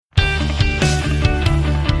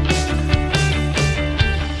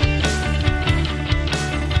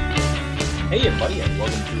everybody, and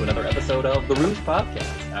welcome to another episode of the ROOST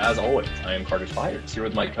podcast. As always, I am Carter Spires, here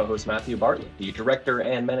with my co-host Matthew Bartlett, the director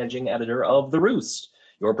and managing editor of The Roost,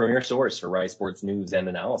 your premier source for Rice sports news and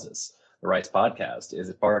analysis. The Rice podcast is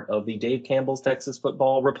a part of the Dave Campbell's Texas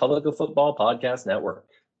Football Republic of Football podcast network.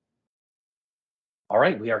 All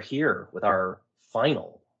right, we are here with our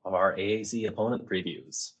final of our AAC opponent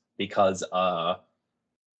previews because,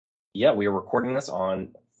 we are recording this on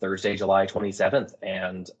Thursday, July 27th,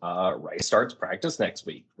 and Rice starts practice next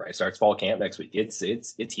week. Rice starts fall camp next week. It's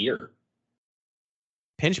here.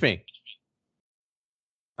 Pinch me.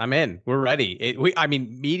 I'm in. We're ready.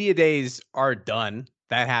 Media days are done.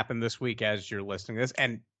 That happened this week as you're listening to this,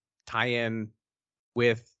 and tie in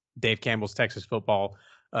with Dave Campbell's Texas Football.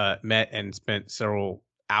 Met and spent several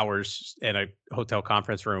hours in a hotel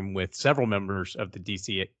conference room with several members of the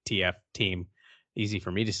DCTF team. Easy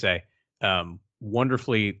for me to say.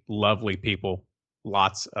 Wonderfully lovely people,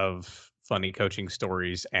 lots of funny coaching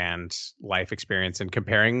stories and life experience, and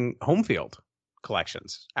comparing home field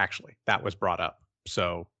collections. Actually, that was brought up.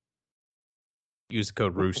 So use the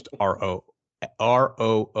code ROOST,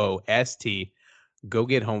 ROOST. Go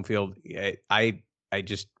get home field. I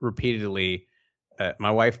just repeatedly, my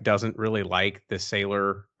wife doesn't really like the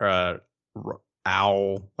sailor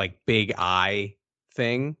owl, like big eye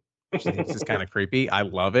thing. She thinks it's kind of creepy. I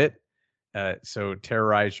love it. So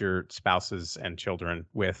terrorize your spouses and children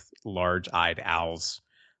with large-eyed owls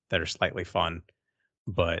that are slightly fun.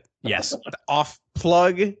 But yes, off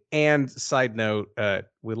plug and side note,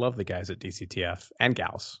 we love the guys at DCTF and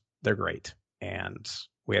gals. They're great. And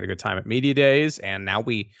we had a good time at media days. And now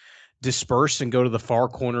we disperse and go to the far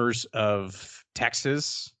corners of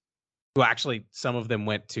Texas. Who actually, some of them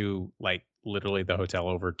went to like literally the hotel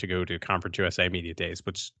over to go to Conference USA media days,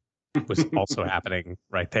 which was also happening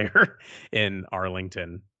right there in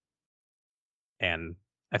Arlington. And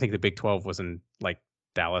I think the Big 12 was in like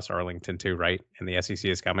Dallas, Arlington too, right? And the SEC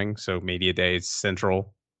is coming. So media days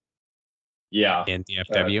central. Yeah. In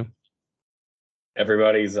DFW.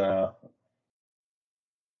 Everybody's, sometimes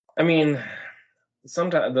I've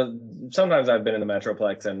been in the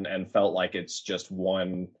Metroplex and felt like it's just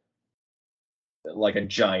one, like a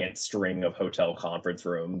giant string of hotel conference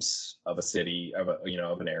rooms of a city, of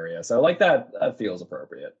an area. So like that feels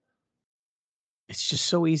appropriate. It's just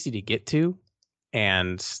so easy to get to.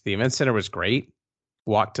 And the event center was great.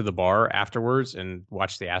 Walked to the bar afterwards and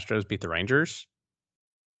watched the Astros beat the Rangers.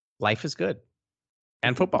 Life is good.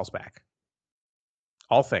 And football's back.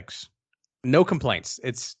 All things. No complaints.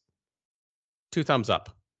 It's 2 thumbs up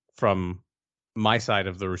from my side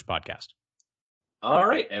of the Roost podcast. All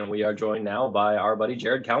right, and we are joined now by our buddy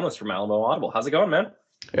Jared Kalmus from Alamo Audible. How's it going, man?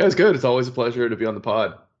 Yeah, it's good. It's always a pleasure to be on the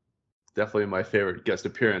pod. Definitely my favorite guest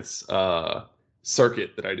appearance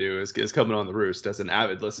circuit that I do is coming on the Roost as an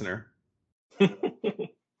avid listener.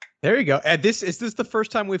 There you go. And is this the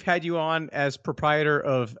first time we've had you on as proprietor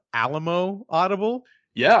of Alamo Audible?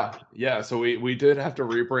 Yeah. So we did have to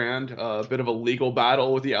rebrand, a bit of a legal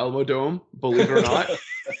battle with the Alamo Dome, believe it or not.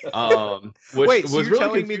 Wait, so was you're really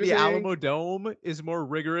telling me the confusing. Alamo Dome is more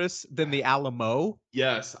rigorous than the Alamo?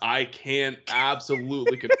 Yes, I can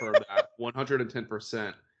absolutely confirm that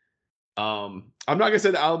 110%. I'm not gonna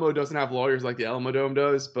say the Alamo doesn't have lawyers like the Alamo Dome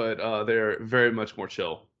does, but they're very much more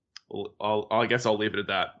chill. I guess I'll leave it at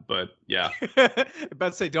that. But yeah,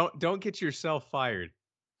 about to say don't get yourself fired.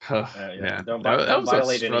 Yeah. Don't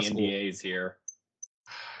violate any NDAs here.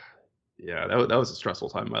 Yeah, that was a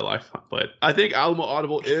stressful time in my life. But I think Alamo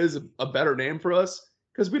Audible is a better name for us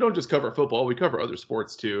because we don't just cover football, we cover other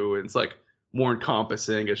sports too. And it's like more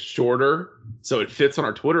encompassing, it's shorter. So it fits on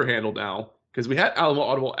our Twitter handle now because we had Alamo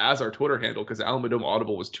Audible as our Twitter handle because Alamo Dome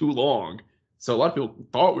Audible was too long. So a lot of people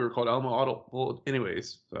thought we were called Alamo Audible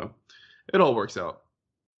anyways. So it all works out.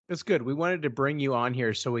 It's good. We wanted to bring you on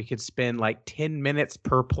here so we could spend like 10 minutes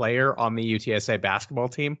per player on the UTSA basketball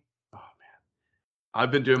team. I've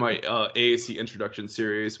been doing my AAC introduction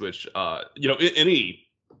series, which, any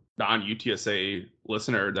non-UTSA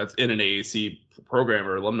listener that's in an AAC program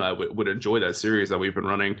or alumni would enjoy that series that we've been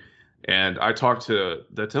running. And I talked to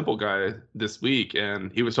the Temple guy this week,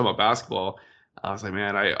 and he was talking about basketball. I was like,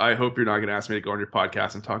 man, I hope you're not going to ask me to go on your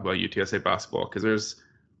podcast and talk about UTSA basketball because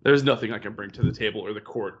there's nothing I can bring to the table or the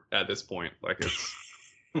court at this point. Like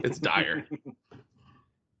it's dire.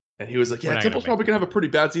 And he was like, yeah, Temple's probably going to have a pretty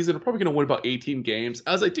bad season. They're probably going to win about 18 games.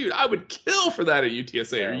 I was like, dude, I would kill for that at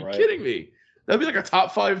UTSA. Yeah, Are you kidding me? That'd be like a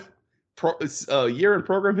top 5 year in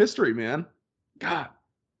program history, man. God.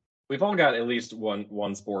 We've all got at least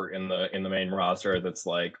one sport in the main roster that's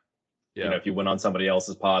like, if you went on somebody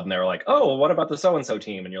else's pod and they're like, oh, what about the so-and-so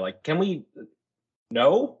team? And you're like, can we?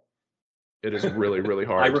 No? It is really, really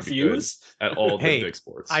hard. I to be good refuse. at all the Hey, big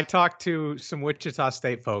sports. I talked to some Wichita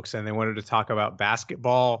State folks, and they wanted to talk about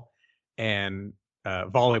basketball and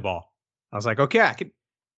volleyball. I was like, okay, I could.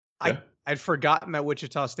 Yeah. I'd forgotten that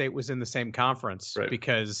Wichita State was in the same conference Right.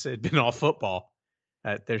 because it'd been all football.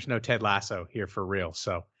 There's no Ted Lasso here for real.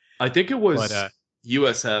 So I think it was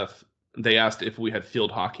USF. They asked if we had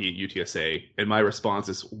field hockey at UTSA, and my response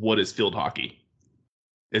is, "What is field hockey?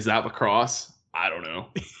 Is that lacrosse? I don't know."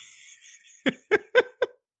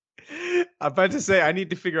 I'm about to say I need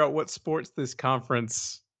to figure out what sports this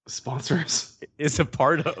conference Sponsors is a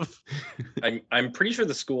part of. I'm pretty sure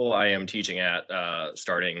the school I am teaching at,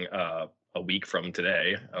 starting a week from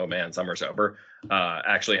today. Oh man, summer's over.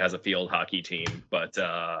 Actually has a field hockey team, but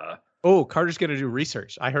Oh, Carter's gonna do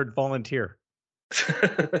research. I heard volunteer.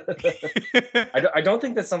 I don't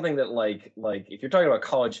think that's something that like if you're talking about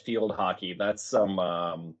college field hockey, that's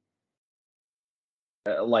some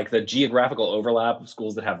like the geographical overlap of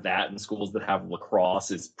schools that have that and schools that have lacrosse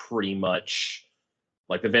is pretty much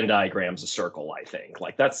like the Venn diagram's a circle. I think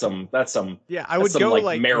like that's some Yeah, I would go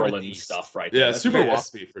like Maryland northeast stuff right Yeah, there. That's super that's-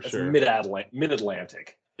 waspy for that's sure.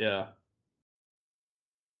 mid-Atlantic. Yeah.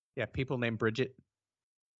 Yeah, people named Bridget.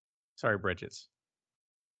 Sorry, Bridget's.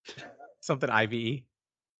 Something IVE.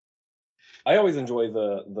 I always enjoy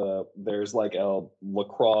there's like a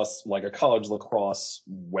lacrosse, like a college lacrosse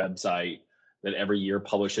website that every year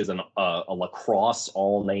publishes a lacrosse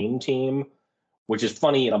all name team, which is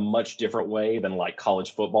funny in a much different way than like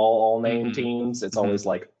college football all name teams. It's always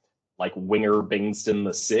like Winger Bingston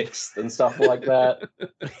the Sixth and stuff like that.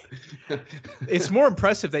 It's more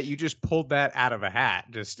impressive that you just pulled that out of a hat.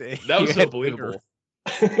 Just That was so believable.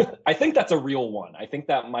 I think that's a real one. I think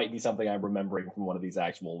that might be something I'm remembering from one of these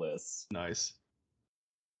actual lists. Nice.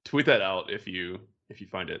 Tweet that out if you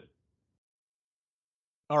find it.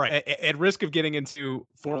 All right. At risk of getting into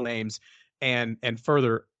full names and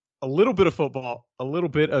further, a little bit of football, a little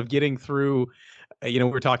bit of getting through, we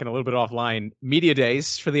were talking a little bit offline, media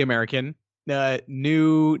days for the American,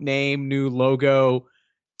 new name, new logo,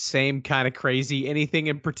 same kind of crazy. Anything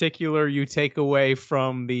in particular you take away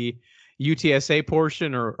from the UTSA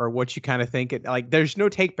portion or what you kind of think? Like, there's no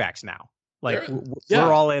takebacks now. Like,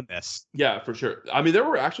 we're all in this. Yeah, for sure. I mean, there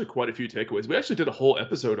were actually quite a few takeaways. We actually did a whole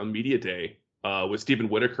episode on Media Day with Stephen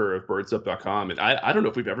Whitaker of birdsup.com. And I don't know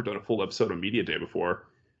if we've ever done a full episode on Media Day before,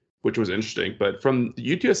 which was interesting. But from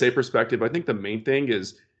the UTSA perspective, I think the main thing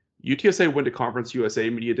is UTSA went to Conference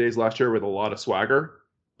USA Media Days last year with a lot of swagger.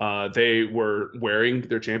 They were wearing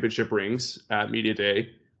their championship rings at Media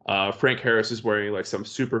Day. Frank Harris is wearing like some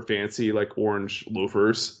super fancy like orange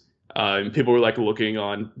loafers. And people were like looking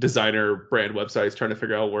on designer brand websites trying to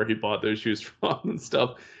figure out where he bought those shoes from and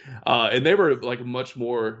stuff. And they were like much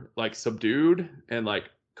more like subdued and like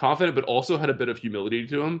confident, but also had a bit of humility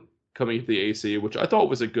to them coming to the AC, which I thought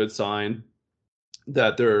was a good sign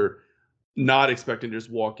that they're not expecting to just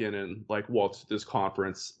walk in and like waltz this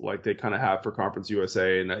conference like they kind of have for Conference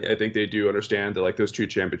USA. And I think they do understand that like those two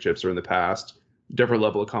championships are in the past, different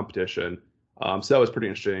level of competition. So that was pretty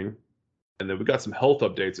interesting. And then we got some health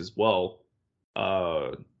updates as well.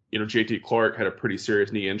 JT Clark had a pretty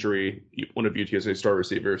serious knee injury, one of UTSA's star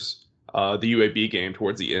receivers, the UAB game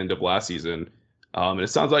towards the end of last season. And it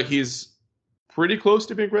sounds like he's pretty close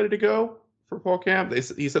to being ready to go for fall camp. They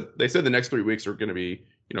said the next 3 weeks are going to be,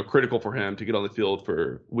 critical for him to get on the field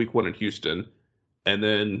for week 1 in Houston. And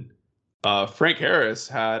then Frank Harris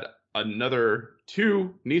had another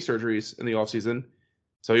 2 knee surgeries in the offseason.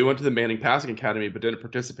 So he went to the Manning Passing Academy but didn't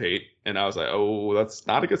participate. And I was like, oh, that's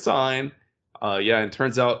not a good sign. And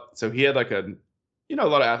turns out, so he had like a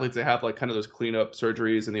lot of athletes that have like kind of those cleanup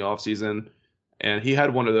surgeries in the offseason. And he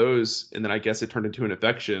had one of those, and then I guess it turned into an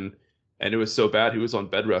infection. And it was so bad, he was on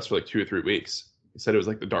bed rest for like 2 or 3 weeks. He said it was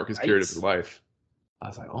like the darkest period of his life. I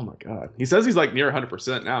was like, oh my God. He says he's like near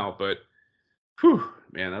 100% now, but whew,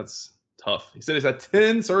 man, that's tough. He said he's had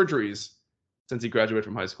 10 surgeries since he graduated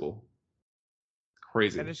from high school.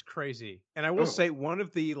 Crazy. That is crazy. And I will say one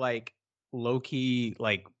of the like low-key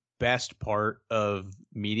like best part of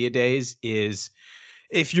media days is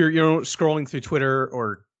if you're scrolling through Twitter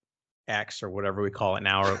or X or whatever we call it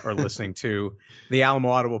now, or listening to the Alamo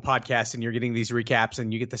Audible podcast, and you're getting these recaps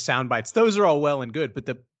and you get the sound bites. Those are all well and good, but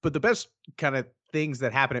the best kind of things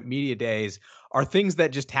that happen at media days are things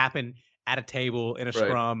that just happen at a table in a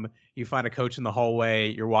scrum. You find a coach in the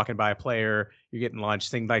hallway, you're walking by a player, you're getting lunch,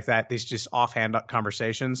 things like that. These just offhand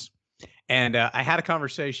conversations. And I had a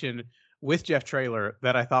conversation with Jeff Traylor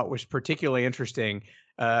that I thought was particularly interesting.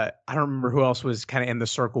 I don't remember who else was kind of in the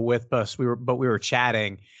circle with us. We were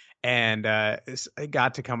chatting, and it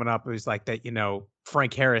got to coming up. It was like that,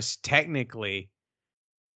 Frank Harris technically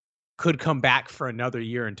could come back for another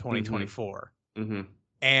year in 2024. Mm-hmm.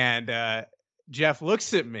 And Jeff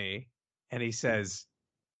looks at me and he says,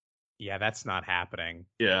 yeah, that's not happening.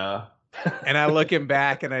 Yeah. And I look him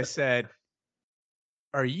back and I said,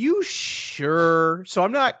 are you sure? So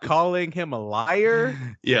I'm not calling him a liar.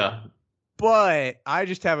 Yeah. But I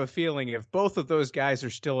just have a feeling if both of those guys are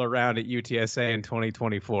still around at UTSA in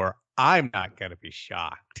 2024, I'm not going to be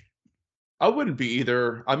shocked. I wouldn't be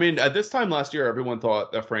either. I mean, at this time last year, everyone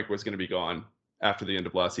thought that Frank was going to be gone after the end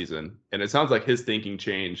of last season. And it sounds like his thinking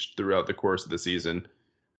changed throughout the course of the season.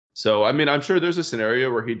 So, I mean, I'm sure there's a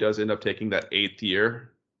scenario where he does end up taking that 8th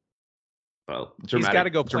year. Well, he's got to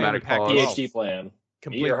go play in the Pac-12. PhD plan.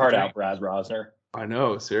 Complete your heart out, Brad Rosner. I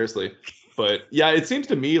know, seriously. But yeah, it seems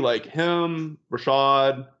to me like him,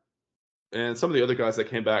 Rashad, and some of the other guys that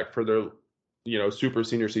came back for their, super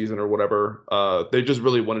senior season or whatever, they just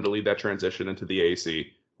really wanted to lead that transition into the AAC.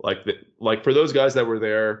 Like for those guys that were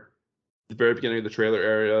there at the very beginning of the trailer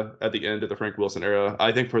era, at the end of the Frank Wilson era,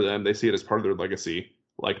 I think for them, they see it as part of their legacy.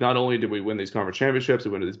 Like, not only did we win these conference championships,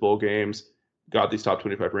 we went to these bowl games, got these top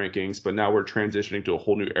 25 rankings, but now we're transitioning to a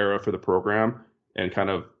whole new era for the program and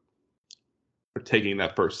kind of taking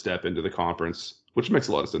that first step into the conference, which makes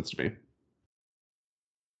a lot of sense to me.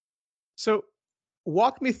 So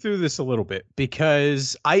walk me through this a little bit,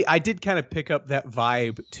 because I did kind of pick up that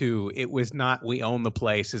vibe too. It was not, we own the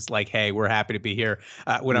place. It's like, hey, we're happy to be here.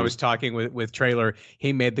 When I was talking with Trailer,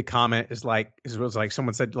 he made the comment, it was like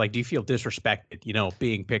someone said, like, do you feel disrespected,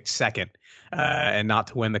 being picked second and not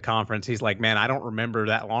to win the conference? He's like, man, I don't remember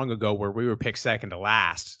that long ago where we were picked second to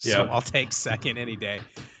last. So I'll take second any day.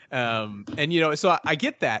 So I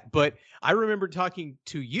get that, but I remember talking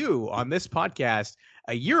to you on this podcast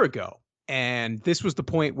a year ago, and this was the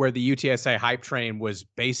point where the UTSA hype train was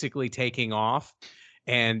basically taking off,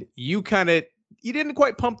 and you didn't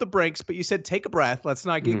quite pump the brakes, but you said, take a breath. Let's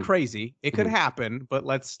not get crazy. It could happen, but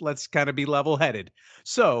let's kind of be level headed.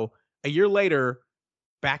 So a year later,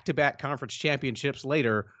 back-to-back conference championships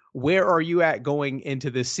later, where are you at going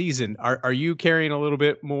into this season? Are you carrying a little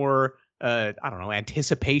bit more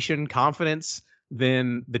anticipation, confidence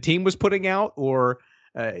than the team was putting out? Or,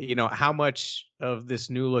 how much of this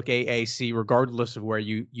new look AAC, regardless of where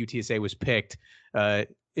UTSA was picked,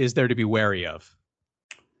 is there to be wary of?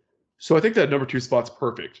 So I think that number 2 spot's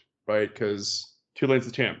perfect, right? Because Tulane's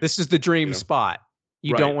the champ. This is the dream spot.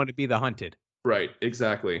 You don't want to be the hunted. Right,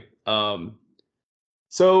 exactly.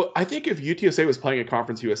 So I think if UTSA was playing a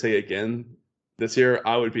Conference USA again this year,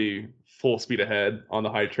 I would be full speed ahead on the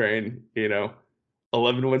high train,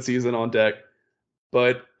 11-win season on deck.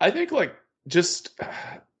 But I think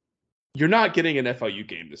you're not getting an FIU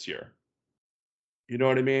game this year. You know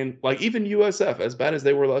what I mean? Like, even USF, as bad as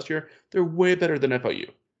they were last year, they're way better than FIU.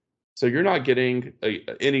 So you're not getting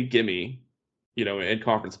any gimme, in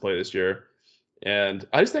conference play this year. And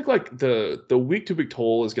I just think the week-to-week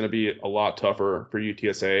toll is going to be a lot tougher for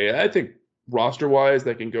UTSA. I think roster-wise,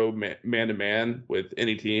 they can go man-to-man with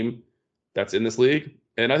any team that's in this league.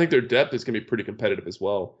 And I think their depth is going to be pretty competitive as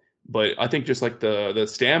well. But I think just the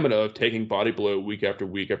stamina of taking body blow week after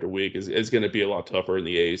week after week is going to be a lot tougher in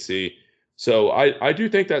the AAC. So I do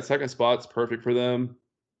think that second spot's perfect for them.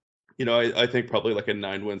 I think probably like a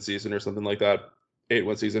 9-win season or something like that.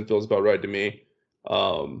 8-win season feels about right to me.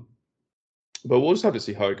 But we'll just have to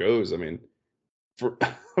see how it goes. I mean, for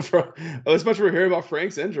as much as we're hearing about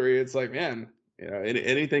Frank's injury, it's like, man,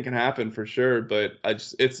 anything can happen for sure. But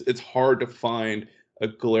it's hard to find a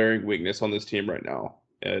glaring weakness on this team right now.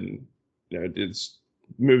 And it's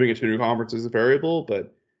moving into new conference is a variable,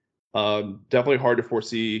 but definitely hard to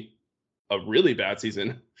foresee a really bad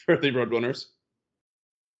season for the Roadrunners.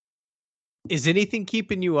 Is anything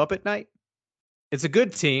keeping you up at night? It's a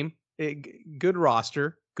good team, good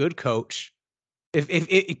roster, good coach. If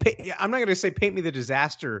I'm not going to say paint me the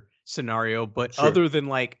disaster scenario, but sure, other than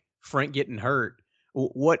like Frank getting hurt,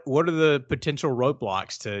 what are the potential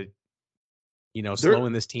roadblocks to,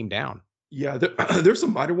 slowing this team down? Yeah, there's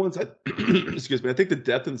some minor ones. Excuse me. I think the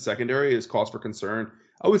depth in the secondary is cause for concern.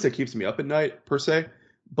 I would say keeps me up at night per se,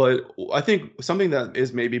 but I think something that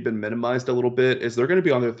is maybe been minimized a little bit is they're going to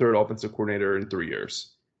be on their 3rd offensive coordinator in 3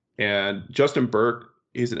 years. And Justin Burke,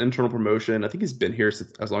 he's an internal promotion. I think he's been here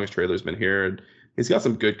as long as Trailer's been here, and he's got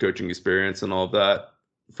some good coaching experience and all of that.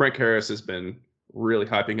 Frank Harris has been really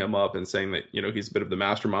hyping him up and saying that, he's a bit of the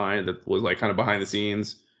mastermind that was like kind of behind the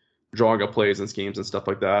scenes, drawing up plays and schemes and stuff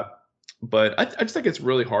like that. But I just think it's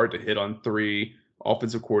really hard to hit on 3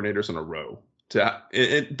 offensive coordinators in a row.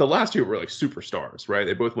 The last 2 were like superstars, right?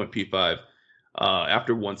 They both went P5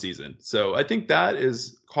 after one season. So I think that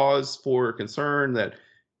is cause for concern that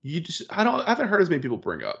I haven't heard as many people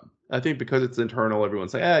bring up. I think because it's internal,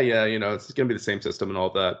 everyone's like, yeah, it's going to be the same system and all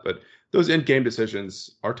that. But those in-game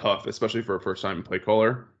decisions are tough, especially for a first-time play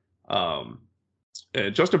caller. And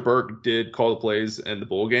Justin Burke did call the plays in the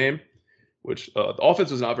bowl game, which the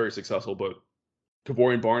offense was not very successful, but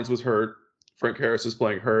Kavorian Barnes was hurt. Frank Harris was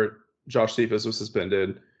playing hurt. Josh Cephas was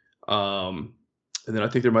suspended. And then I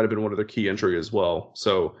think there might have been one other key injury as well.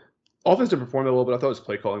 So offense didn't perform a little bit. I thought his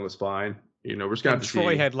play calling was fine. We're just going to have to see.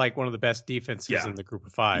 Troy had like one of the best defenses in the group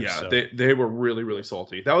of five. Yeah, so. they were really, really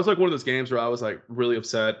salty. That was like one of those games where I was like really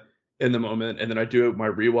upset in the moment, and then I do my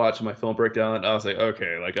rewatch and my film breakdown, and I was like,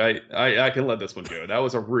 okay, like I can let this one go. That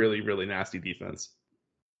was a really, really nasty defense.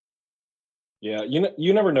 Yeah,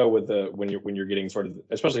 you never know with when you're getting sort of,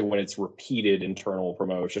 especially when it's repeated internal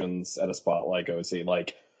promotions at a spot like OC.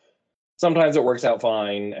 Like sometimes it works out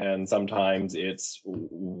fine, and sometimes it's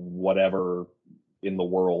whatever in the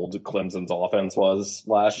world Clemson's offense was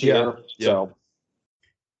last year. Yeah. So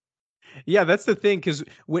yeah, that's the thing, because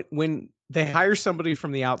when they hire somebody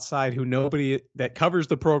from the outside who nobody that covers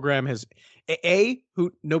the program has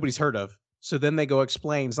who nobody's heard of. So then they go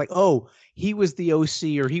explain. It's like, oh, he was the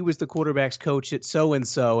OC or he was the quarterback's coach at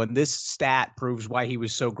so-and-so, and this stat proves why he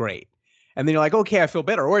was so great. And then you're like, okay, I feel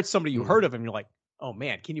better. Or it's somebody you heard of and you're like, oh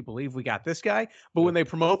man, can you believe we got this guy? But when they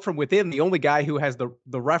promote from within, the only guy who has the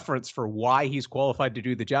reference for why he's qualified to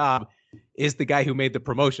do the job is the guy who made the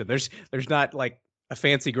promotion. There's not like a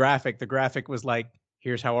fancy graphic. The graphic was like,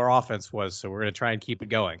 here's how our offense was, so we're going to try and keep it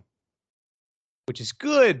going, which is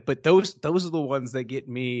good. But those are the ones that get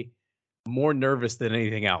me more nervous than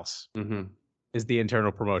anything else. Is the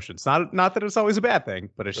internal promotions. Not that it's always a bad thing,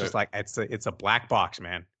 but it's just like it's a black box,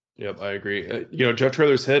 man. Yep, I agree. Jeff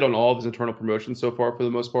Traylor's hit on all of his internal promotions so far for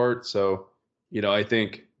the most part. So, I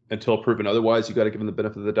think until proven otherwise, you got to give him the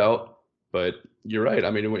benefit of the doubt. But you're right. I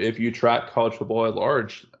mean, if you track college football at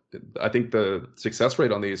large, I think the success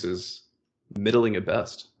rate on these is middling at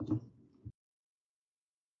best.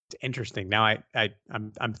 It's interesting. Now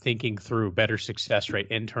I'm thinking through better success rate,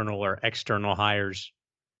 internal or external hires.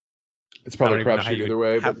 It's probably crapshoot either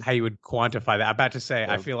way. But how you would quantify that? I'm about to say,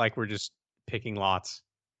 I feel like we're just picking lots.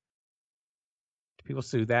 Do people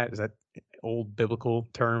sue that? Is that old biblical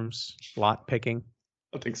terms? Lot picking?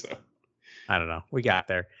 I think so. I don't know. We got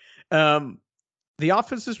there. The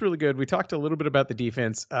offense is really good. We talked a little bit about the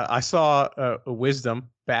defense. I saw Wisdom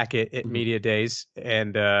back at Media Days,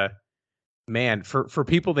 and man, for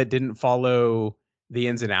people that didn't follow the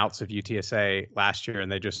ins and outs of UTSA last year and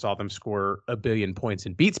they just saw them score 1 billion points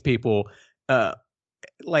and beats people,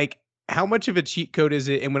 like how much of a cheat code is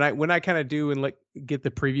it? And when I kind of do and like get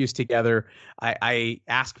the previews together, I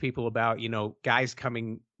ask people about, guys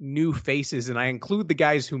coming, new faces, and I include the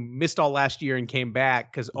guys who missed all last year and came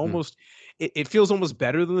back, because almost it feels almost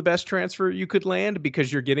better than the best transfer you could land,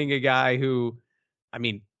 because you're getting a guy who, I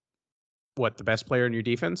mean, the best player in your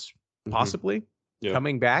defense, possibly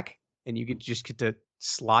coming back, and you just get to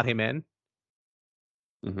slot him in.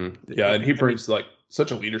 Yeah, and he brings like such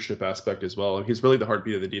a leadership aspect as well, and he's really the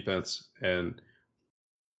heartbeat of the defense. And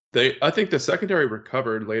I think the secondary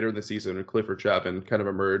recovered later in the season, and Clifford Chapman kind of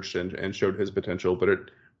emerged and showed his potential. But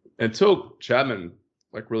until Chapman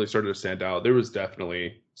like really started to stand out, there was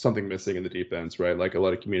definitely something missing in the defense, right? Like a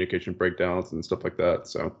lot of communication breakdowns and stuff like that.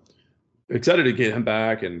 So excited to get him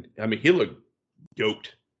back, and I mean, he looked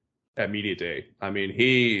yoked at media day. I mean,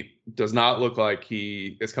 he does not look like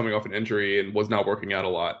he is coming off an injury and was not working out a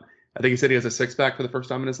lot. I think he said he has a six-pack for the first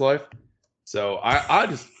time in his life. So I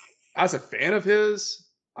just, as a fan of his,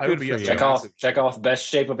 I would be check off best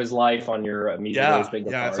shape of his life on your media days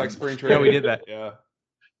bingo card. It's like spring training. Yeah, we did that. Yeah.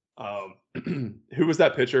 Who was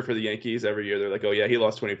that pitcher for the Yankees every year? They're like, oh yeah, he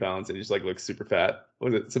lost 20 pounds and he just like looks super fat.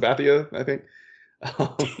 Was it Sabathia? I think.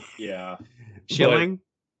 Yeah. Chilling.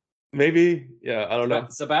 Maybe, yeah, I don't know.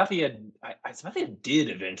 Sabathia did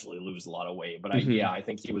eventually lose a lot of weight, but I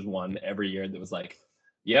think he was one every year that was like,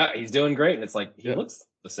 yeah, he's doing great, and it's like he looks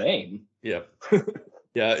the same. Yeah,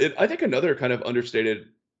 yeah. I think another kind of understated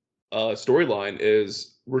storyline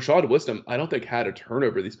is Rashad Wisdom. I don't think had a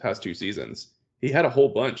turnover these past 2 seasons. He had a whole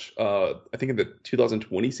bunch. I think in the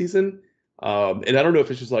 2020 season, and I don't know if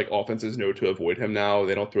it's just like offenses know to avoid him now.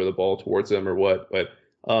 They don't throw the ball towards him or what, but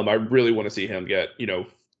I really want to see him get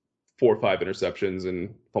 4 or 5 interceptions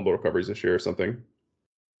and fumble recoveries this year or something.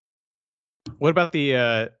 What about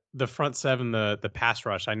the front seven, the pass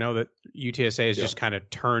rush? I know that UTSA has just kind of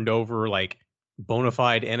turned over like bona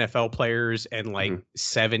fide NFL players and like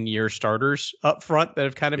 7-year starters up front that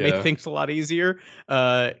have kind of made things a lot easier.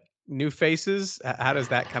 New faces. How does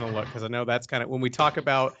that kind of look? Because I know that's kind of when we talk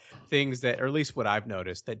about things that, or at least what I've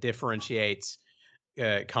noticed, that differentiates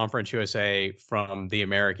Conference USA from the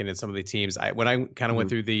American and some of the teams. When I kind of went Mhm.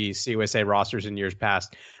 through the CUSA rosters in years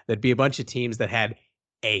past, there'd be a bunch of teams that had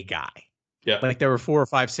a guy. Yeah. Like there were 4 or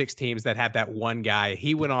 5, 6 teams that had that one guy.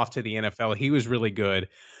 He went off to the NFL. He was really good.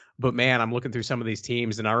 But man, I'm looking through some of these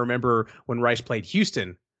teams, and I remember when Rice played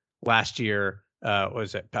Houston last year.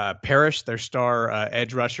 Was it Parrish, their star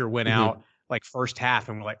edge rusher, went Mhm. out like first half,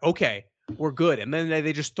 and we're like, okay, we're good. And then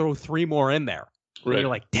they just throw 3 more in there. And Right. you're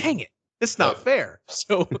like, dang it, it's not fair.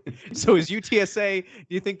 So is UTSA, do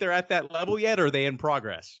you think they're at that level yet, or are they in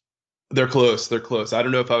progress? They're close. They're close. I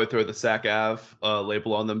don't know if I would throw the Sac Ave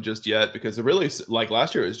label on them just yet, because it really, like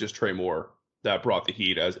last year, it was just Trey Moore that brought the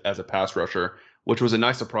heat as a pass rusher, which was a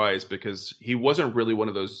nice surprise because he wasn't really one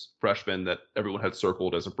of those freshmen that everyone had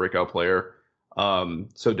circled as a breakout player.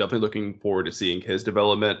 So definitely looking forward to seeing his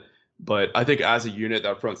development. But I think as a unit,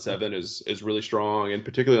 that front seven is really strong, and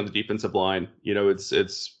particularly on the defensive line,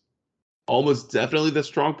 it's almost definitely the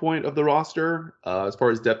strong point of the roster as far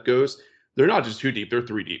as depth goes. They're not just 2 deep; they're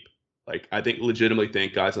 3 deep. Like, I legitimately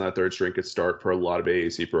think guys on that third string could start for a lot of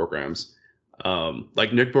AAC programs.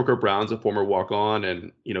 Like Nick Booker Brown's a former walk-on,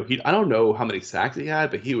 and I don't know how many sacks he had,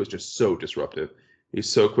 but he was just so disruptive. He's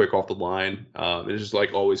so quick off the line. It's just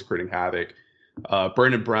like always creating havoc.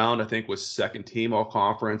 Brandon Brown, I think, was second team all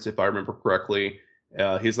conference, if I remember correctly.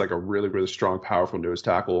 He's like a really, really strong, powerful nose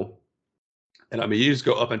tackle. And I mean, you just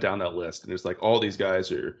go up and down that list, and it's like all these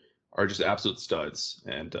guys are just absolute studs,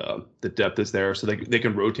 and the depth is there, so they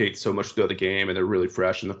can rotate so much throughout the game, and they're really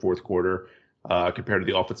fresh in the fourth quarter compared to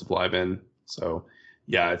the offensive linemen. So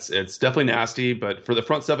yeah, it's definitely nasty. But for the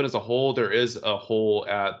front seven as a whole, there is a hole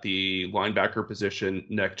at the linebacker position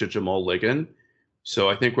next to Jamal Ligon. So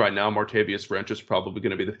I think right now Martavius French is probably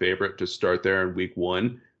going to be the favorite to start there in week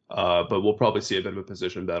 1. But we'll probably see a bit of a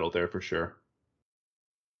position battle there for sure.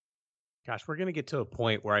 Gosh, we're going to get to a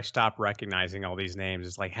point where I stop recognizing all these names.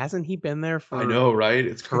 It's like, hasn't he been there for I know, right?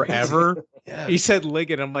 It's crazy. forever? Yeah. He said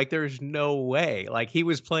Ligon. I'm like, there's no way. Like, he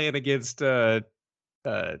was playing against I'm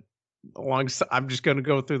just going to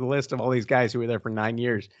go through the list of all these guys who were there for 9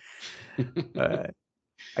 years.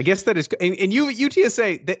 I guess that is, and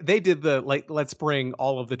UTSA, they did the, like, let's bring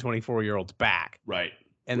all of the 24-year-olds back. Right.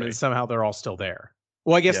 And right. then somehow they're all still there.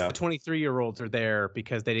 Well, I guess Yeah. the 23-year-olds are there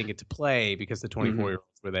because they didn't get to play because the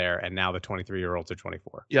 24-year-olds were there, and now the 23-year-olds are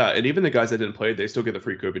 24. Yeah, and even the guys that didn't play, they still get the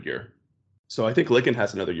free COVID year. So I think Ligon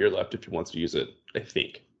has another year left if he wants to use it. I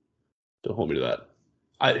think. Don't hold me to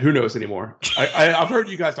that. Who knows anymore? I've heard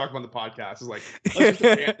you guys talk about the podcast. It's like, let's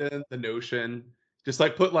just abandon the notion. Just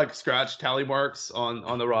like put like scratch tally marks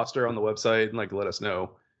on the roster on the website and like let us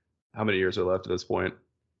know how many years are left at this point.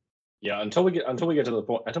 Yeah, until we get to the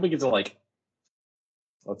point, until we get to like,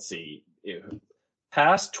 let's see,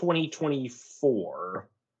 past 2024,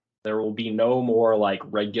 there will be no more like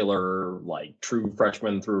regular, like true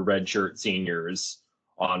freshmen through redshirt seniors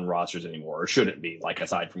on rosters anymore, or shouldn't be, like,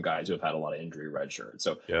 aside from guys who have had a lot of injury redshirt.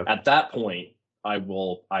 So At that point, I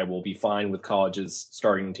will be fine with colleges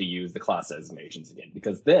starting to use the class designations again,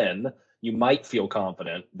 because then you might feel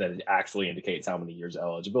confident that it actually indicates how many years of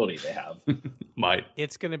eligibility they have. Might.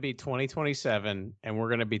 It's going to be 2027, and we're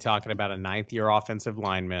going to be talking about a 9th-year offensive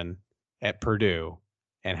lineman at Purdue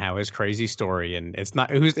and how his crazy story, and it's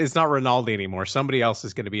not Rinaldi anymore. Somebody else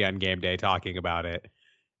is going to be on game day talking about it,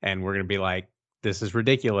 and we're going to be like, this is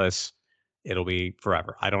ridiculous. It'll be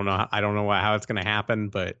forever. I don't know how it's going to happen,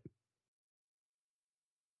 but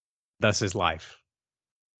thus is life.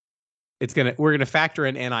 We're going to factor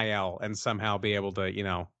in NIL and somehow be able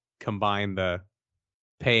to, combine the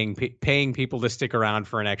paying people to stick around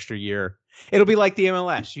for an extra year. It'll be like the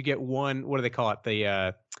MLS. You get one, what do they call it?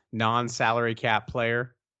 The non-salary cap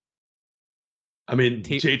player. I mean,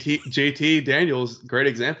 JT Daniels, great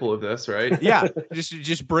example of this, right? Yeah,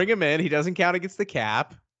 just bring him in. He doesn't count against the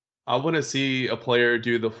cap. I want to see a player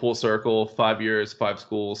do the full circle, 5 years, 5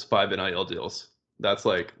 schools, 5 NIL deals. That's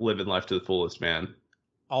like living life to the fullest, man.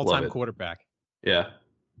 All-time quarterback. Yeah.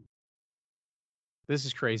 This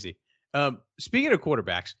is crazy. Speaking of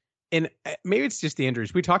quarterbacks, and maybe it's just the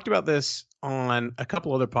injuries. We talked about this on a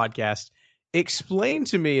couple other podcasts. Explain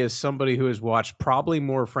to me, as somebody who has watched probably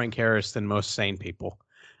more Frank Harris than most sane people.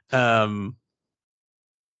 I'm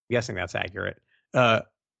guessing that's accurate.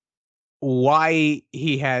 Why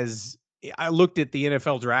he has... I looked at the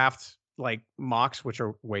NFL draft like mocks, which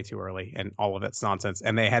are way too early, and all of it's nonsense.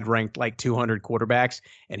 And they had ranked like 200 quarterbacks,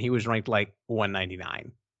 and he was ranked like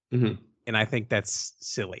 199. Mm-hmm. And I think that's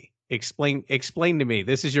silly. Explain to me.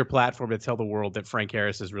 This is your platform to tell the world that Frank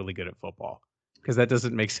Harris is really good at football, because that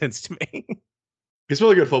doesn't make sense to me. He's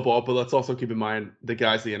really good at football, but let's also keep in mind the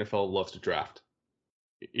guys the NFL loves to draft.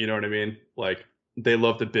 You know what I mean? Like, they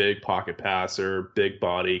love the big pocket passer, big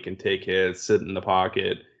body, can take hits, sit in the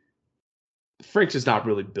pocket. Frank's just not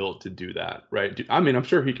really built to do that, right? I mean, I'm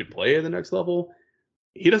sure he could play at the next level.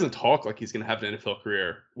 He doesn't talk like he's going to have an NFL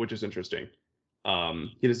career, which is interesting.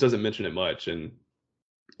 He just doesn't mention it much. And,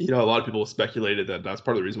 a lot of people speculated that that's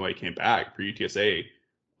part of the reason why he came back for UTSA,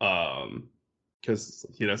 because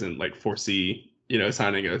he doesn't foresee,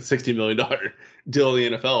 signing a $60 million deal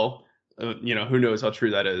in the NFL. Who knows how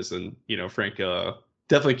true that is. And, Frank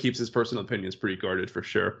definitely keeps his personal opinions pretty guarded for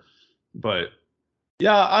sure. But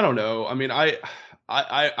yeah, I don't know. I mean, I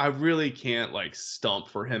really can't stump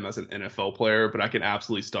for him as an NFL player, but I can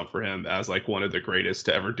absolutely stump for him as one of the greatest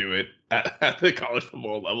to ever do it at the college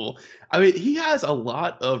football level. I mean, he has a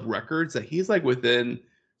lot of records that he's within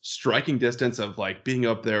striking distance of being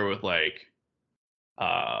up there with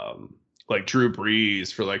Drew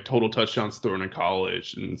Brees for total touchdowns thrown in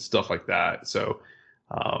college and stuff like that. So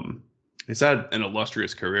he's had an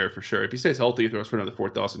illustrious career for sure. If he stays healthy, throws for another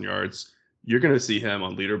 4,000 yards, you're going to see him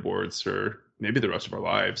on leaderboards for maybe the rest of our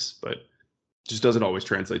lives, but just doesn't always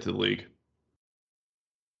translate to the league.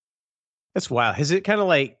 That's wild. Has it kind of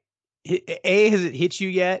has it hit you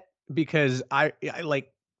yet? Because I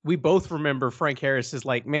we both remember Frank Harris is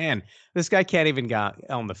man, this guy can't even get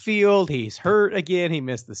on the field. He's hurt again. He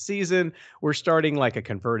missed the season. We're starting a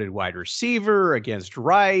converted wide receiver against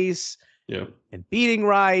Rice. Yeah. And beating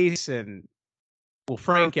Rice. And will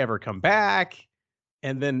Frank ever come back?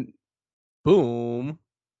 And then boom.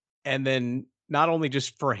 And then not only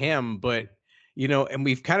just for him, but, and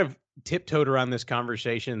we've kind of tiptoed around this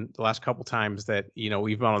conversation the last couple times that,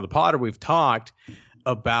 we've been on the pod or we've talked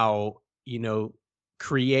about,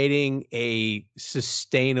 creating a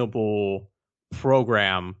sustainable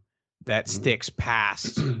program that sticks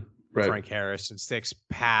past right. Frank Harris and sticks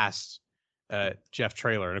past Jeff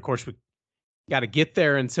Traylor. And of course, we got to get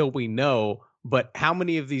there until we know. But how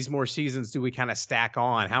many of these more seasons do we kind of stack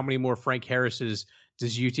on? How many more Frank Harrises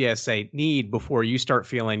does UTSA need before you start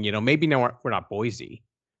feeling, maybe no, we're not Boise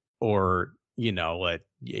or,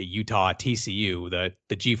 Utah, TCU,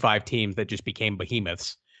 the G5 teams that just became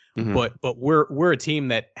behemoths. Mm-hmm. But we're a team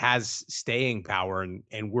that has staying power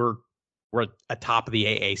and we're a top of the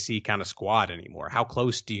AAC kind of squad anymore. How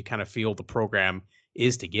close do you kind of feel the program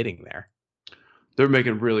is to getting there? They're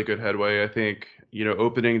making really good headway. I think,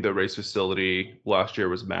 opening the race facility last year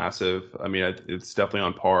was massive. I mean, it's definitely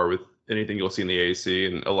on par with anything you'll see in the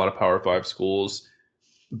AAC and a lot of Power 5 schools.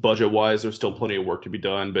 Budget-wise, there's still plenty of work to be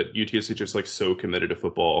done, but UTSA is just so committed to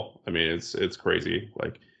football. I mean, it's crazy.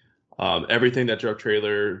 Everything that Jeff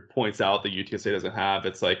Traylor points out that UTSA doesn't have,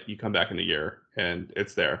 it's you come back in a year and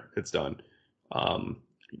it's there, it's done.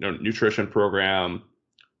 Nutrition program,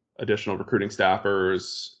 additional recruiting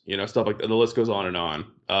staffers, stuff like that. The list goes on and on.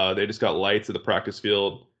 They just got lights at the practice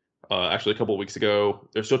field actually a couple of weeks ago.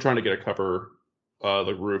 They're still trying to get a cover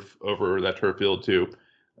the roof over that turf field too.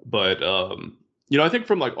 But I think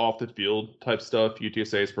from off the field type stuff,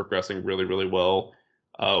 UTSA is progressing really, really well.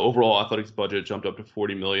 Overall athletics budget jumped up to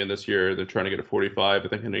 $40 million this year. They're trying to get to 45, I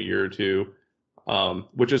think, in a year or two,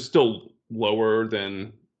 which is still lower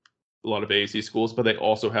than a lot of AAC schools, but they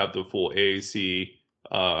also have the full AAC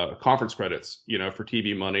conference credits, for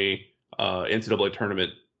TV money, NCAA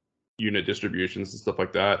tournament unit distributions and stuff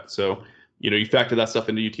like that. So, you factor that stuff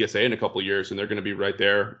into UTSA in a couple of years and they're going to be right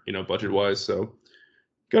there, budget wise. So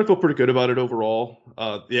got to feel pretty good about it overall.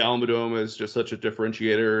 The Alamodome is just such a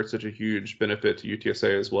differentiator, such a huge benefit to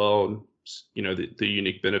UTSA as well. And, the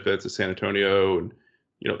unique benefits of San Antonio and,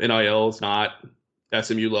 NIL is not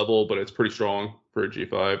SMU level, but it's pretty strong for a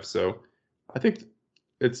G5. So I think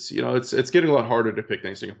it's getting a lot harder to pick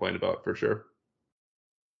things to complain about for sure.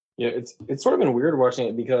 Yeah, it's sort of been weird watching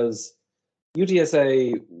it because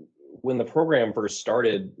UTSA, when the program first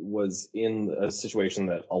started, was in a situation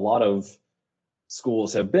that a lot of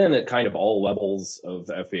schools have been at kind of all levels of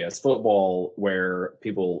FBS football, where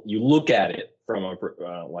you look at it from a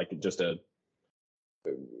just a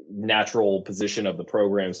natural position of the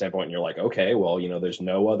program standpoint, and you're like, okay, well, there's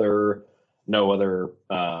no other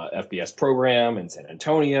FBS program in San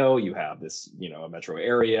Antonio. You have this, a metro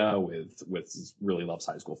area with really loves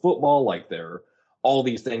high school football. There are all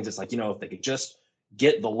these things. It's if they could just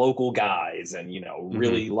get the local guys and,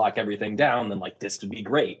 really lock everything down, then this could be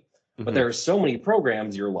great. But there are so many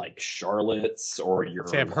programs. You're Charlotte's, or you're.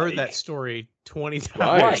 See, I've heard that story 20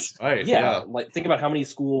 times. Right. Yeah. Think about how many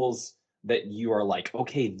schools that you are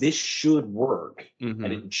okay, this should work, and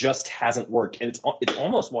it just hasn't worked, and it's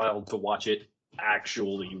almost wild to watch it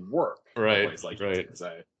actually work. Right. Right.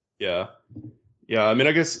 Yeah. I mean,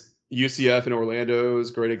 I guess UCF and Orlando is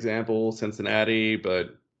a great example. Cincinnati,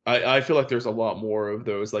 but I feel like there's a lot more of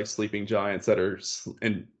those like sleeping giants that are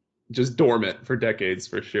and just dormant for decades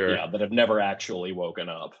for sure. Yeah, that have never actually woken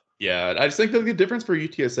up. Yeah, I just think the difference for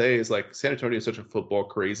UTSA is like San Antonio is such a football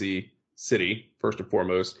crazy city, first and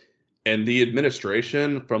foremost, and the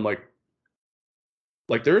administration from like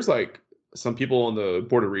there's like some people on the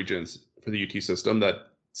Board of Regents for the UT system that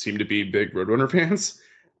seem to be big Roadrunner fans.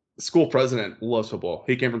 School president loves football.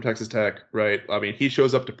 He came from Texas Tech, right? I mean, he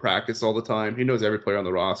shows up to practice all the time. He knows every player on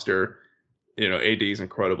the roster. AD is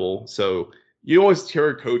incredible. So you always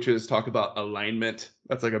hear coaches talk about alignment.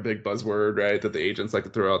 That's like a big buzzword, right? That the agents like to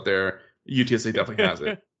throw out there. UTSA definitely has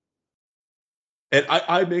it. And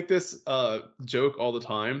I make this joke all the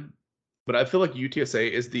time, but I feel like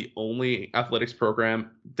UTSA is the only athletics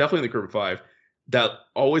program, definitely in the group of 5, that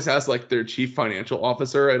always has like their chief financial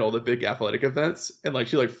officer at all the big athletic events. And like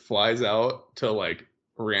she like flies out to like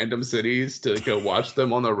random cities to go watch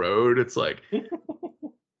them on the road. It's like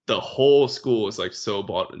the whole school is like so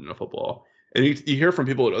bought into football. And you hear from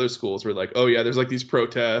people at other schools where like, oh yeah, there's like these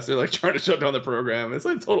protests. They're like trying to shut down the program. It's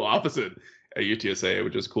like total opposite at UTSA,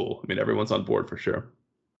 which is cool. I mean, everyone's on board for sure.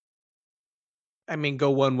 I mean, go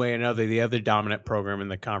one way or another. The other dominant program in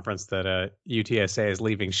the conference that UTSA is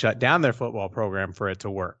leaving shut down their football program for it to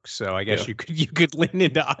work. So I guess you could lean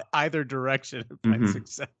into either direction and find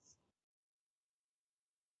success.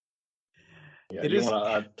 Yeah, you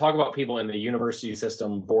want to talk about people in the university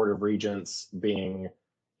system, Board of Regents being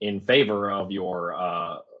in favor of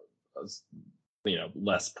your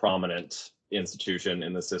less prominent institution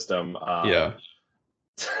in the system.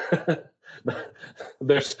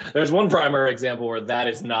 There's one primary example where that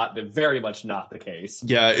is very much not the case.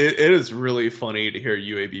 Yeah, it is really funny to hear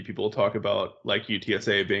UAB people talk about like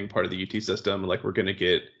UTSA being part of the UT system, like we're gonna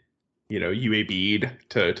get UAB'd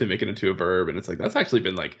to make it into a verb, and it's like that's actually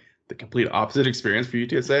been like the complete opposite experience for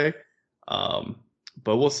UTSA.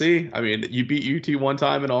 But we'll see. I mean, you beat UT one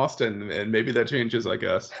time in Austin, and maybe that changes, I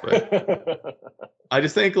guess. But I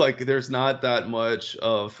just think like there's not that much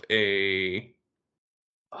of a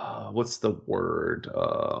what's the word?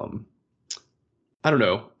 I don't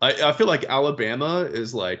know. I feel like Alabama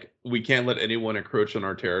is like we can't let anyone encroach on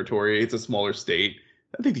our territory. It's a smaller state.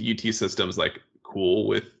 I think the UT system is like cool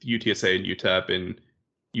with UTSA and UTEP and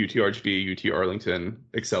UTRGB, UT Arlington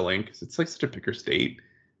excelling because it's like such a bigger state,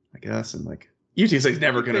 I guess, and like. UTSA is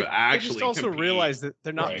never going to actually. They just also compete. Realize that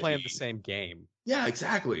they're not playing the same game. Yeah,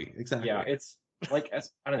 exactly. Yeah, it's like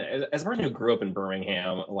I don't know. As a person who grew up in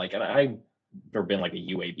Birmingham, like, and I've never been like a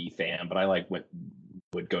UAB fan, but I like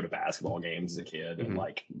would go to basketball games as a kid, and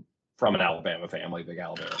like from an Alabama family, big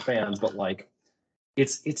Alabama fans. But like,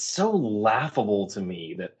 it's so laughable to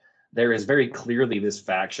me that there is very clearly this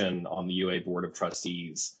faction on the UA Board of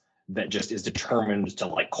Trustees that just is determined to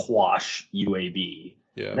like quash UAB.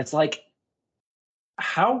 Yeah, and it's like.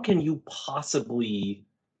 How can you possibly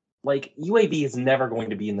like UAB is never going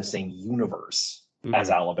to be in the same universe as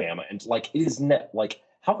Alabama, and like it is like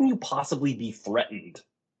how can you possibly be threatened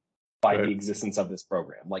by the existence of this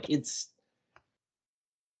program? Like it's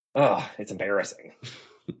embarrassing.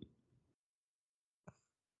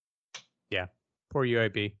 Yeah, poor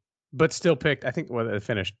UAB, but still picked. I think they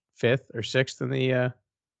finished 5th or 6th in the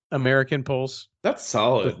American polls. That's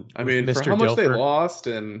solid. I mean, Mr. for how much they lost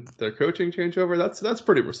and their coaching changeover, that's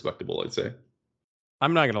pretty respectable, I'd say.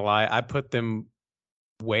 I'm not gonna lie, I put them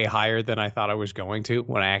way higher than I thought I was going to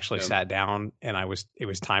when I actually sat down and it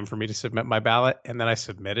was time for me to submit my ballot, and then I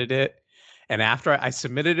submitted it. And after I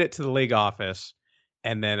submitted it to the league office,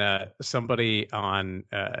 and then somebody on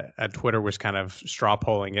Twitter was kind of straw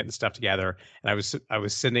polling it and stuff together, and I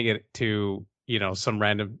was sending it to some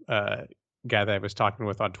random guy that I was talking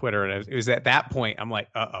with on Twitter, and it was at that point I'm like,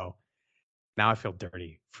 now I feel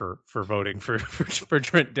dirty for voting for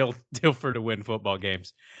Trent Dilfer to win football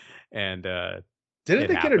games, and didn't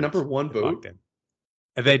they get a number 1 vote?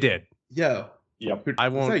 And they did. Yeah. Yep. I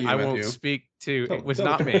won't speak to. It was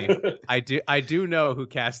not me. I do know who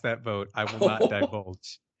cast that vote. I will not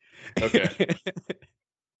divulge. Okay.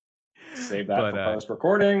 Save that for post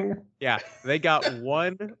recording. Yeah, they got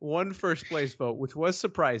one first place vote, which was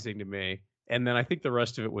surprising to me, and then I think the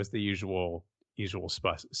rest of it was the usual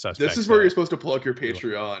suspects. This is where you're supposed to plug your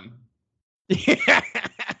Patreon. Yeah.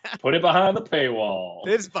 Put it behind the paywall.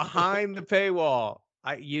 It's behind the paywall.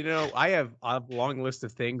 I have a long list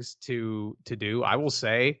of things to do. I will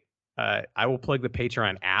say, I will plug the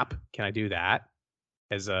Patreon app. Can I do that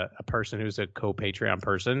as a person who's a co-Patreon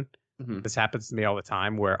person? This happens to me all the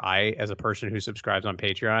time where I, as a person who subscribes on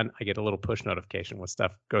Patreon, I get a little push notification when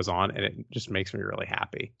stuff goes on, and it just makes me really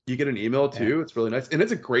happy. You get an email too. Yeah. It's really nice. And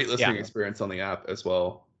it's a great listening experience on the app as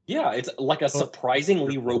well. Yeah, it's like a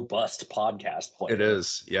surprisingly robust podcast player. It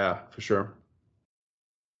is. Yeah, for sure.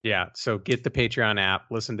 Yeah. So get the Patreon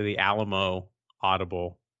app, listen to the Alamo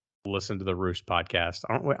Audible, listen to the Roost podcast.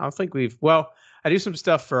 I don't think I do some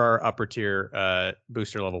stuff for our upper tier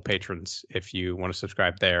booster level patrons if you want to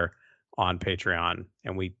subscribe there on Patreon,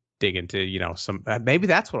 and we dig into, some, maybe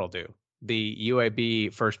that's what I'll do. The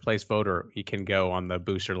UAB first place voter, he can go on the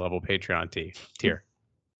booster level Patreon tier.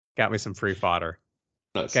 Got me some free fodder.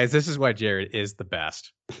 Nice. Guys, this is why Jared is the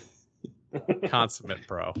best. Consummate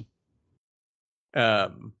pro.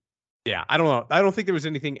 Yeah, I don't know. I don't think there was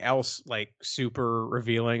anything else like super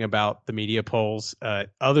revealing about the media polls,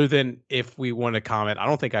 other than if we want to comment. I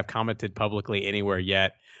don't think I've commented publicly anywhere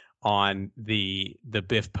yet on the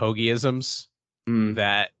Biff Poggyisms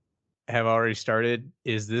that have already started.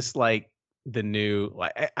 Is this like the new,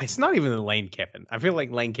 like, it's not even the Lane Kiffin. I feel like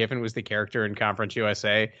Lane Kiffin was the character in Conference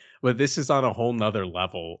USA, but this is on a whole nother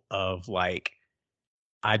level of like,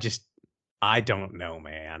 I don't know,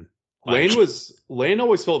 man. Like, Lane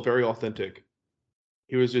always felt very authentic.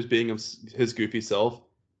 He was just being his goofy self.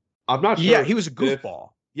 I'm not sure. Yeah, he was a goofball.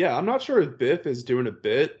 I'm not sure if Biff is doing a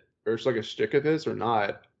bit or it's like a shtick of his or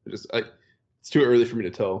not. It's too early for me to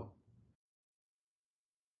tell.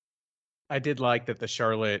 I did like that the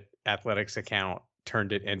Charlotte Athletics account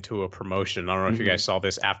turned it into a promotion. I don't know if you guys saw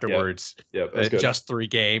this afterwards. Yeah, just 3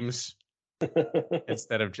 games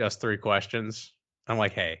instead of just 3 questions. I'm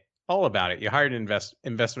like, hey, all about it. You hired an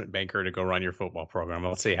investment banker to go run your football program.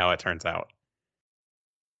 Let's see how it turns out.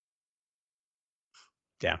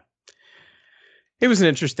 Yeah. It was an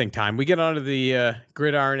interesting time. We get onto the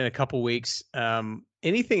gridiron in a couple weeks.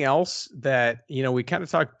 Anything else that, we kind of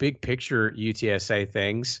talked big picture UTSA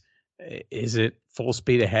things. Is it full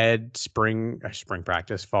speed ahead, spring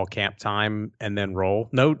practice, fall camp time, and then roll?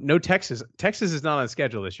 No, Texas. Texas is not on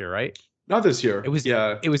schedule this year, right? Not this year. It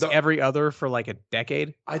was every other for like a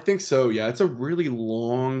decade. I think so. Yeah, it's a really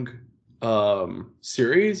long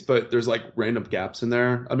series, but there's like random gaps in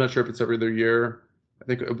there. I'm not sure if it's every other year. I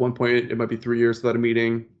think at one point it might be 3 years without a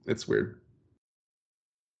meeting. It's weird.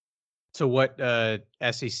 So what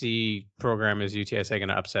SEC program is UTSA going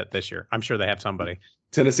to upset this year? I'm sure they have somebody.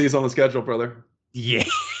 Tennessee's on the schedule, brother. Yeah.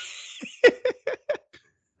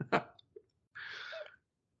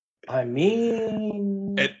 I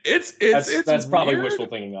mean, that's probably wishful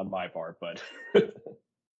thinking on my part, but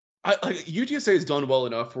UTSA has done well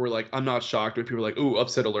enough where like I'm not shocked when people are like, "Ooh,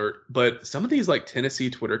 upset alert." But some of these like Tennessee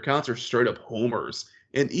Twitter accounts are straight up homers,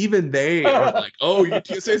 and even they are like, "Oh,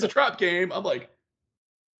 UTSA is a trap game." I'm like,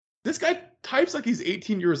 this guy types like he's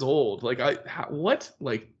 18 years old. Like, what?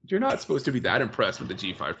 Like, you're not supposed to be that impressed with the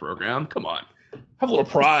G5 program. Come on, have a little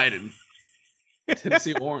pride in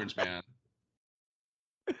Tennessee Orange, man.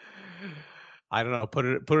 I don't know. Put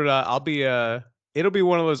it. I'll be. It'll be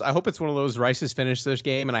one of those. I hope it's one of those. Rice has finished this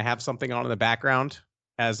game, and I have something on in the background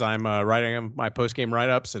as I'm writing my post game write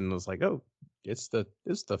ups, and it's like, oh, it's the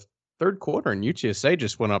third quarter, and UTSA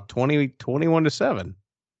just went up 21-7.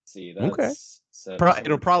 See, that's, okay. So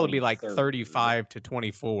it'll probably be like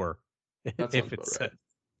 35-24 if it's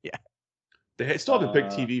yeah. They still have a big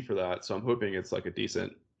TV for that, so I'm hoping it's like a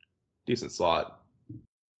decent slot.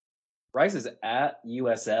 Rice is at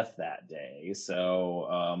USF that day,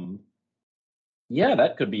 so yeah,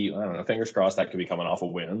 that could be. I don't know. Fingers crossed that could be coming off a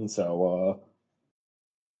win. So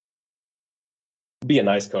be a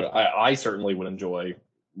nice code. I certainly would enjoy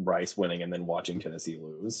Rice winning and then watching Tennessee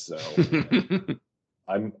lose. So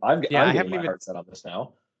I'm getting my heart set on this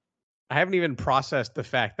now. I haven't even processed the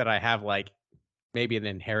fact that I have like maybe an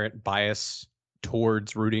inherent bias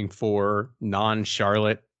towards rooting for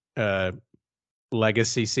non-Charlotte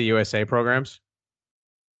legacy CUSA programs.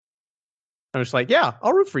 I'm just like, yeah,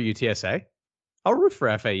 I'll root for UTSA. I'll root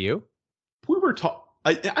for FAU. We were talking.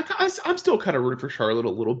 I'm still kind of rooting for Charlotte a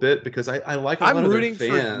little bit because I like a lot of their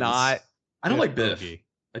fans. I don't like Biff.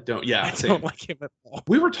 I don't. Yeah, I don't like him at all.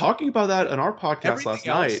 We were talking about that on our podcast last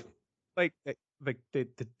night. Like the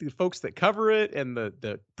folks that cover it and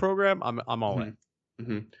the program, I'm all in.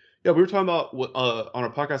 Mm-hmm. Yeah, we were talking about on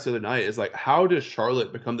our podcast the other night. Is like, how does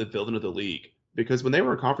Charlotte become the villain of the league? Because when they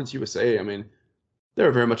were in Conference USA, I mean, they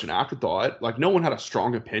were very much an afterthought. Like, no one had a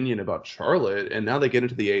strong opinion about Charlotte, and now they get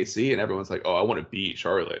into the AAC, and everyone's like, "Oh, I want to beat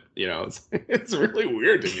Charlotte." It's really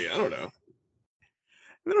weird to me. I don't know.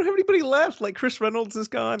 They don't have anybody left. Like Chris Reynolds is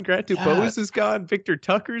gone, Grant Dubose is gone, Victor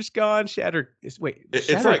Tucker's gone. Shatter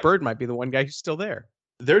Bird might be the one guy who's still there.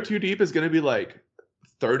 Their too deep is going to be like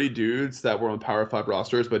 30 dudes that were on Power 5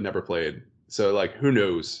 rosters but never played. So like, who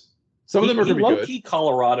knows? Some of them are going to be good. He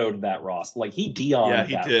Colorado'd that roster. Like he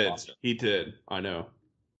Dion'd that roster. He did. I know.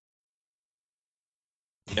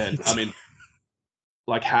 And I mean,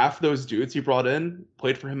 like half those dudes he brought in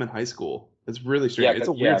played for him in high school. It's really strange. It's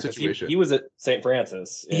a weird situation. He was at St.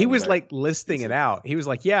 Francis. He was like listing it out. He was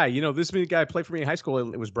like, yeah, this guy played for me in high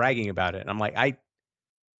school. It was bragging about it. And I'm like, I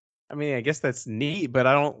mean, I guess that's neat, but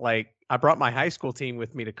I don't I brought my high school team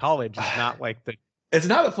with me to college. It's not like it's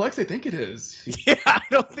not the flex I think it is. Yeah, I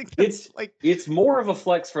don't think that's it's more of a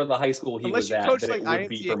flex for the high school he was at than it would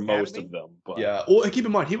be for most of them. But. Yeah. Well, and keep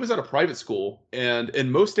in mind, he was at a private school, and in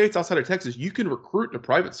most states outside of Texas, you can recruit to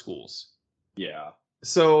private schools. Yeah.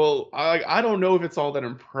 So I don't know if it's all that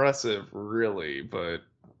impressive, really, but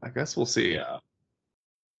I guess we'll see. Yeah.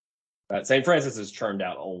 St. Francis has churned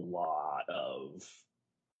out a lot of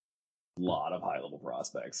high-level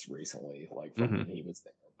prospects recently, like from when he was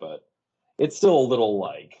there, but it's still a little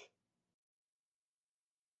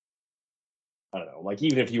I don't know, like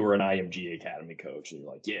even if you were an IMG Academy coach and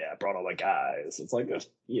you're like, yeah, I brought all the guys, it's like,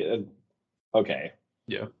 yeah, okay.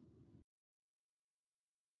 Yeah.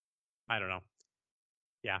 I don't know.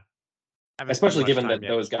 Yeah. Especially given that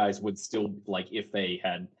those guys would still, if they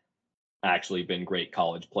had actually been great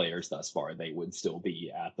college players thus far, they would still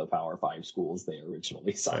be at the Power 5 schools they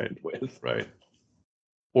originally signed with. Right.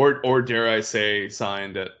 Or dare I say,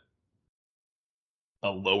 signed at a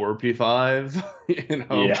lower P5.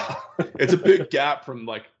 Yeah. It's a big gap from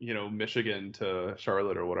Michigan to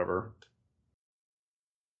Charlotte or whatever.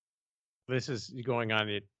 This is going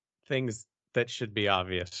on things that should be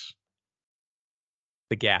obvious.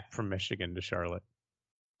 The gap from Michigan to Charlotte.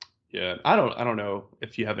 Yeah, I don't know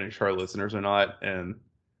if you have any Charlotte listeners or not, and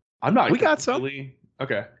I'm not. We got some.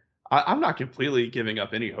 Okay, I'm not completely giving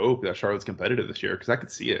up any hope that Charlotte's competitive this year because I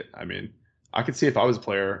could see it. I mean, I could see if I was a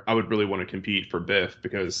player, I would really want to compete for Biff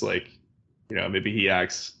because, maybe he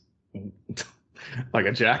acts like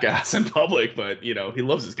a jackass in public, but he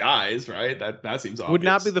loves his guys, right? That seems obvious. Would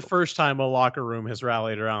not be the first time a locker room has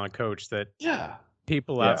rallied around a coach that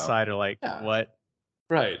people outside are like, what?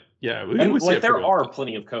 Right. Yeah. And there are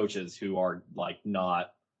plenty of coaches who are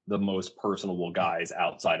not the most personable guys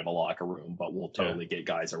outside of a locker room, but will totally get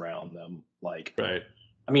guys around them. Right.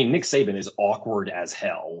 I mean, Nick Saban is awkward as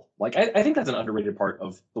hell. I think that's an underrated part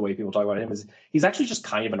of the way people talk about him is he's actually just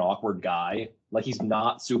kind of an awkward guy. He's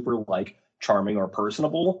not super charming or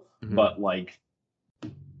personable, but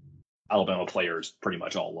Alabama players pretty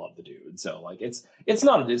much all love the dude. So it's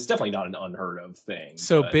definitely not an unheard of thing.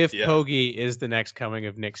 So Biff Poggi is the next coming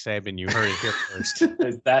of Nick Saban. You heard it here first.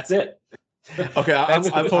 That's it. Okay, I'm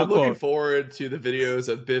looking forward to the videos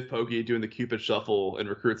of Biff Poggi doing the Cupid Shuffle in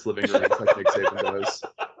recruits' living rooms like Nick Saban does.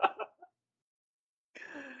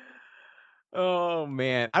 Oh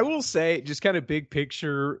man, I will say just kind of big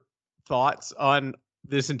picture thoughts on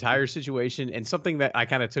this entire situation, and something that I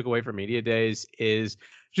kind of took away from media days is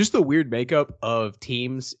just the weird makeup of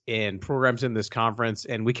teams and programs in this conference.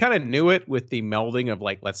 And we kind of knew it with the melding of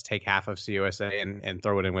let's take half of CUSA and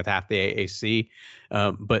throw it in with half the AAC.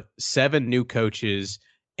 But 7 new coaches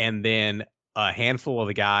and then a handful of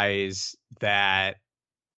the guys that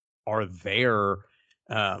are there.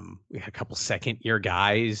 We had a couple second-year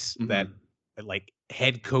guys that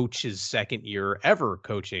head coach's second year ever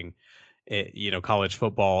coaching, college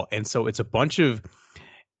football. And so it's a bunch of,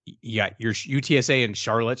 you got your UTSA and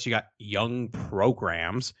Charlotte, you got young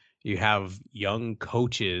programs, you have young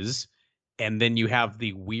coaches, and then you have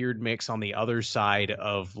the weird mix on the other side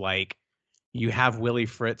of you have Willie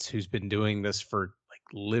Fritz, who's been doing this for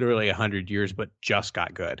literally 100 years, but just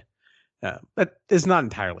got good. That is not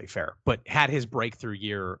entirely fair, but had his breakthrough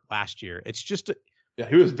year last year. It's just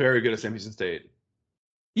he was very good at Sam Houston State.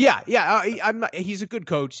 Yeah. He's a good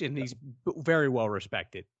coach and he's very well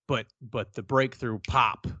respected. But the breakthrough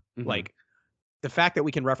pop, the fact that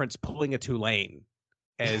we can reference pulling a Tulane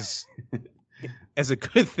as a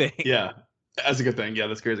good thing. Yeah, as a good thing. Yeah,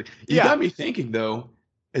 that's crazy. You got me thinking though.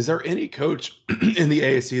 Is there any coach in the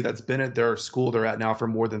AAC that's been at their school they're at now for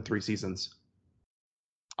more than 3 seasons?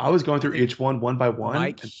 I was going through each one by one.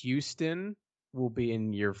 Mike Houston will be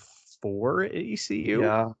in year 4 at ECU.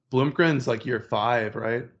 Yeah. Bloomgren's year 5,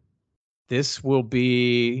 right? This will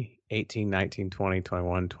be 18, 19, 20,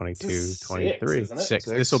 21, 22, 23. 6.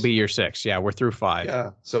 This will be year 6. Yeah, we're through 5.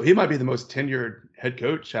 Yeah. So he might be the most tenured head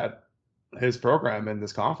coach at his program in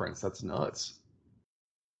this conference. That's nuts.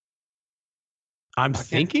 I'm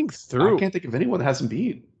thinking through. I can't think of anyone that hasn't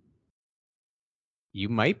beat. You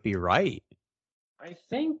might be right. I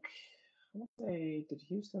think, did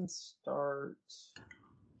Houston start?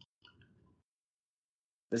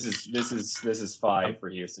 This is 5 for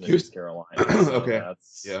Houston and East Carolina. So okay.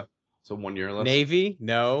 So 1 year left. Navy,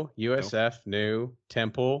 no. USF, new.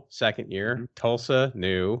 Temple, second year. Tulsa,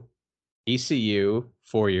 new. ECU,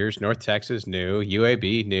 4 years. North Texas, new.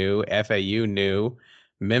 UAB, new. FAU, new.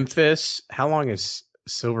 Memphis. How long is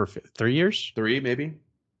Silverfield? 3 years? 3 maybe.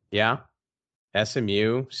 Yeah.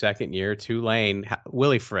 SMU, second year. Tulane.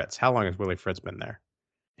 Willie Fritz. How long has Willie Fritz been there?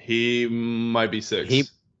 He might be 6.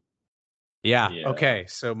 Yeah. Yeah. Okay.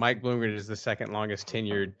 So Mike Bloomgren is the second longest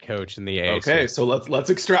tenured coach in the AAC. Okay, so let's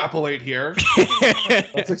extrapolate here.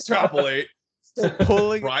 Let's extrapolate.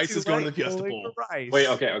 Pulling Rice is going to the Fiesta pulling Bowl. for Rice. Wait,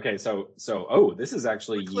 okay. So, this is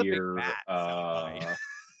actually year.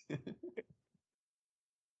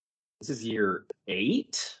 This is year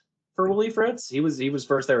 8 for Willie Fritz. He was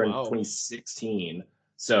first there in 2016.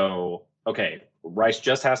 So, okay, Rice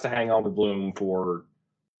just has to hang on with Bloom for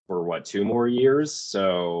what, 2 more years?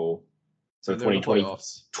 So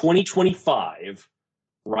 2025,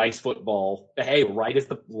 Rice football. Hey, right as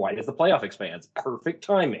the playoff expands. Perfect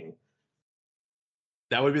timing.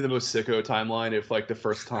 That would be the most sicko timeline if, like, the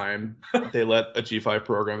first time they let a G5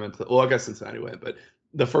 program into. Well, I guess Cincinnati went, but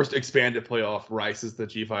the first expanded playoff, Rice is the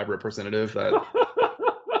G5 representative.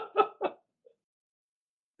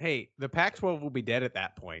 Hey, the Pac-12 will be dead at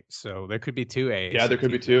that point, so there could be 2 AAC. Yeah, there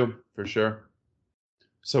could be 2 for sure.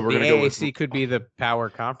 So we're going to go with AAC could be the power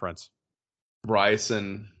conference. Rice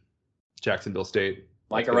and Jacksonville State.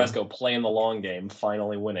 Mike Oresco playing the long game,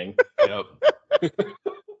 finally winning. Yep.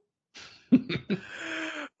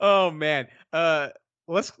 Oh man.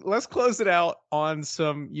 Let's close it out on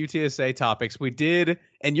some UTSA topics. We did,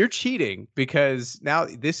 and you're cheating because now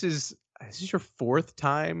this is your 4th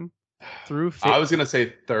time through. I was gonna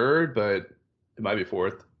say 3rd, but it might be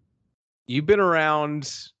 4th. You've been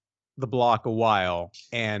around the block a while,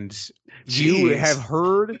 and you have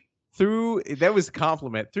heard that was a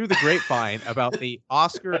compliment, through the grapevine about the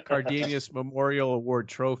Oscar Cardenas Memorial Award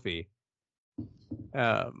Trophy.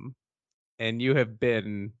 And you have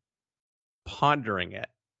been pondering it.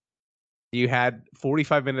 You had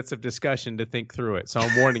 45 minutes of discussion to think through it. So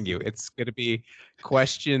I'm warning you, it's going to be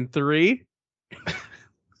question 3.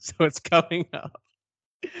 So it's coming up.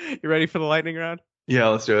 You ready for the lightning round? Yeah,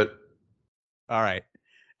 let's do it. All right.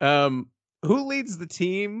 Who leads the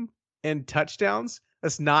team in touchdowns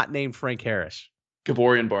that's not named Frank Harris?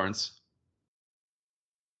 Gavorian Barnes.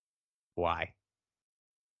 Why?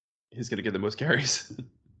 He's going to get the most carries.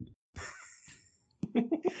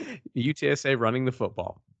 UTSA running the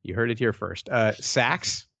football. You heard it here first.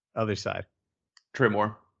 Sacks, other side. Trey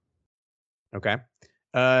Moore. Okay.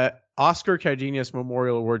 Oscar Cardenas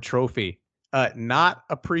Memorial Award Trophy. Not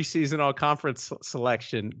a preseason all-conference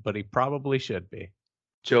selection, but he probably should be.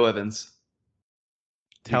 Joe Evans.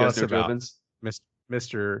 Tell us about Evans?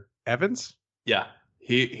 Mr. Evans? Yeah.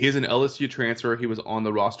 He's an LSU transfer. He was on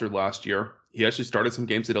the roster last year. He actually started some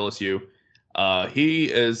games at LSU.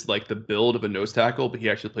 He is like the build of a nose tackle, but he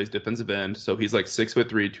actually plays defensive end. So he's like 6'3",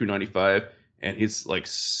 295, and he's like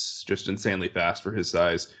just insanely fast for his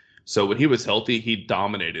size. So when he was healthy, he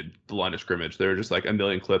dominated the line of scrimmage. There were just like a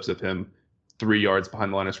million clips of him 3 yards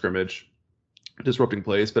behind the line of scrimmage, disrupting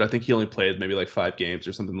plays. But I think he only played maybe like 5 games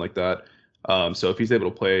or something like that. So if he's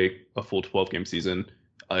able to play a full 12-game season,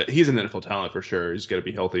 he's an NFL talent for sure. He's got to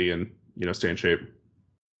be healthy and, stay in shape.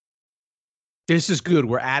 This is good.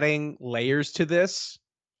 We're adding layers to this.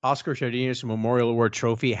 Oscar Cardenas Memorial Award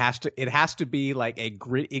Trophy it has to be like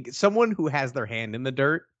someone who has their hand in the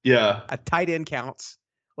dirt. Yeah. A tight end counts.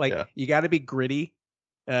 You got to be gritty.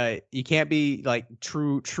 You can't be like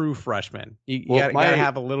true freshman. You got to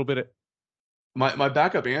have a little bit of. My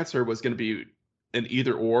backup answer was going to be an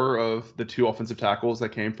either or of the 2 offensive tackles that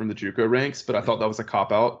came from the JUCO ranks, but I thought that was a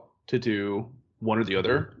cop out to do one or the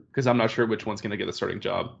other because I'm not sure which one's going to get the starting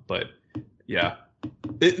job. But yeah,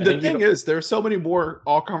 the thing is, there are so many more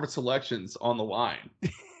all-conference selections on the line.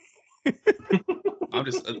 I'm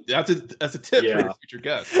just that's a tip for your future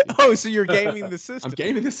guest. Oh, so you're gaming the system? I'm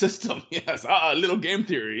gaming the system. Yes, a little game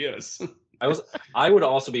theory. Yes. I would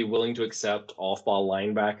also be willing to accept off-ball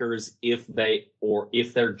linebackers if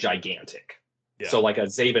they're gigantic. Yeah. So like a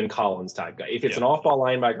Zabin Collins type guy. If it's an off-ball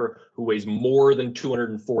linebacker who weighs more than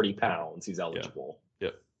 240 pounds, he's eligible.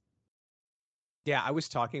 Yeah, I was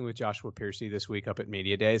talking with Joshua Piercy this week up at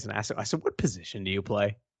Media Days, and I said, what position do you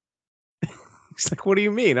play? He's like, what do you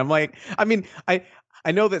mean? I'm like,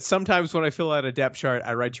 I know that sometimes when I fill out a depth chart,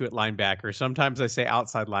 I write you at linebacker. Sometimes I say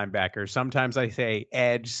outside linebacker. Sometimes I say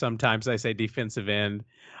edge. Sometimes I say defensive end.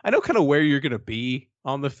 I know kind of where you're going to be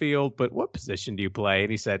on the field, but what position do you play? And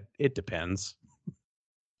he said, it depends.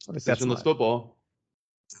 Positionless football.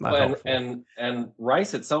 And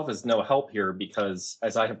Rice itself is no help here because,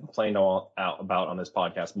 as I have complained about on this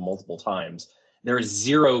podcast multiple times, there is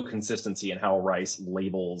zero consistency in how Rice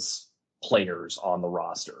labels players on the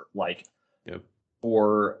roster.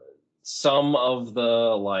 For some of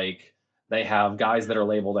the They have guys that are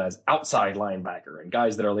labeled as outside linebacker and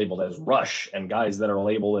guys that are labeled as rush and guys that are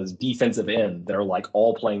labeled as defensive end. They're like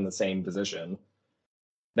all playing the same position.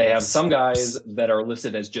 They have some guys that are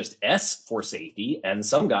listed as just S for safety and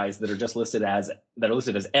some guys that are just listed as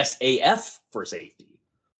SAF for safety.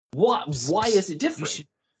 Why is it different?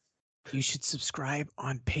 You should subscribe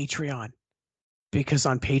on Patreon, because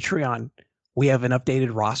on Patreon we have an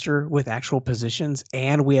updated roster with actual positions,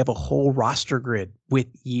 and we have a whole roster grid with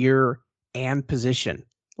year and position,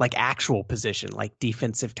 like actual position, like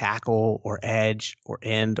defensive tackle or edge or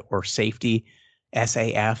end or safety,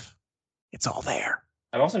 SAF. It's all there.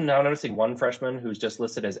 I'm also now noticing one freshman who's just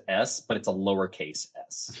listed as S, but it's a lowercase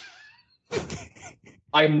s.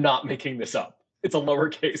 I'm not making this up. It's a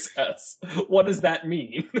lowercase s. What does that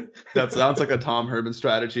mean? That sounds like a Tom Herman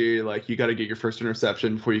strategy. Like, you got to get your first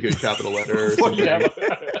interception before you get a capital letter or something. Yeah.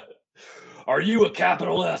 Are you a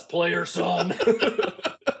capital S player, son?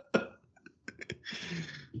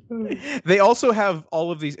 They also have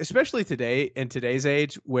all of these, especially today, in today's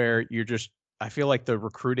age, where you're just, I feel like the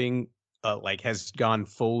recruiting has gone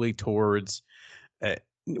fully towards, I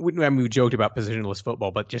mean, we joked about positionless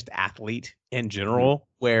football, but just athlete in general,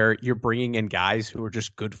 where you're bringing in guys who are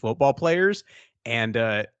just good football players. And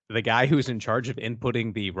the guy who's in charge of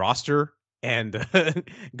inputting the roster and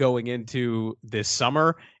going into this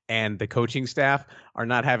summer, and the coaching staff are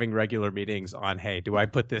not having regular meetings on, hey, do I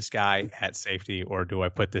put this guy at safety or do I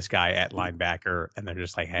put this guy at linebacker? And they're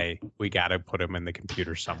just like, hey, we got to put him in the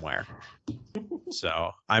computer somewhere.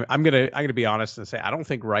 So I'm gonna be honest and say I don't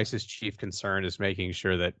think Rice's chief concern is making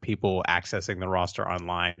sure that people accessing the roster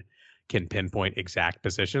online can pinpoint exact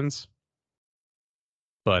positions.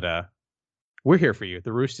 But we're here for you.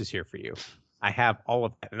 The Roost is here for you. I have all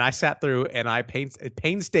of that. And I sat through and I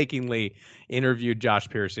painstakingly interviewed Josh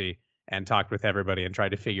Piercy and talked with everybody and tried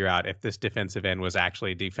to figure out if this defensive end was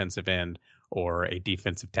actually a defensive end or a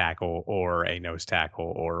defensive tackle or a nose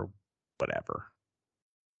tackle or whatever.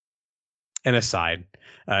 And aside,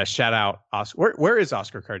 shout out Oscar. Where is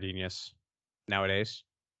Oscar Cardenas nowadays?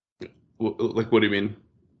 Like, what do you mean?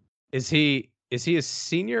 Is he a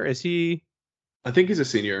senior? Is he? I think he's a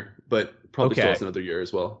senior, but probably still Okay. has another year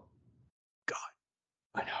as well. God,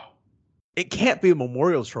 I know. It can't be a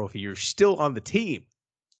Memorial Trophy. You're still on the team.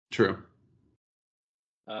 True.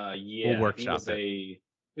 Yeah, We'll workshop he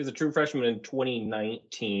was a true freshman in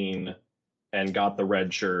 2019 and got the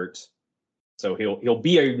red shirt. So he'll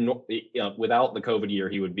be without the COVID year,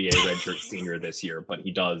 he would be a redshirt senior this year, but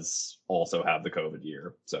he does also have the COVID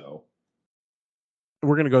year. So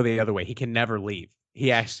We're gonna go the other way. He can never leave.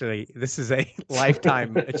 This is a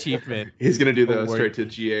lifetime achievement. He's gonna do the award. straight to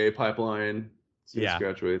GA pipeline. He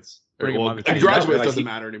graduates. Bring him on the team. Graduates doesn't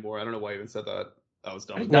matter anymore. I don't know why I even said that. That was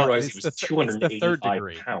dumb. Well, it's he was the 285 third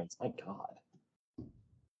degree. pounds. My God.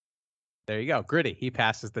 There you go. Gritty. He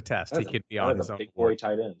passes the test. He could be on his own. Big boy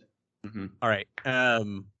tight end. Mm-hmm. All right.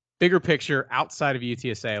 Bigger picture outside of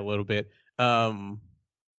UTSA a little bit.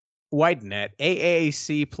 Wide net,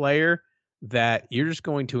 AAC player that you're just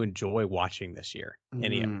going to enjoy watching this year.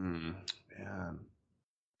 Any of them? Man.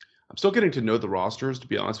 I'm still getting to know the rosters, to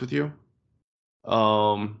be honest with you.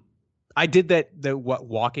 I did that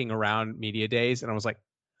walking around media days, and I was like,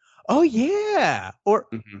 oh yeah, or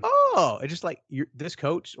oh, I just like this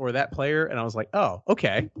coach or that player, and I was like, oh,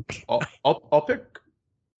 okay. I'll pick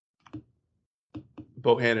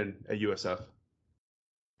Bohannon at USF.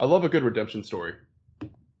 I love a good redemption story.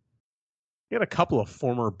 We had a couple of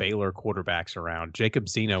former Baylor quarterbacks around. Jacob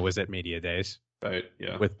Zeno was at media days, Right?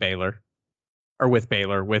 Yeah. with UAB.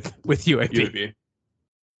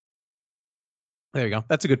 There you go.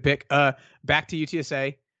 That's a good pick. Back to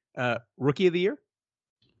UTSA. Rookie of the year,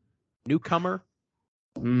 newcomer.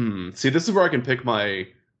 See, this is where I can pick my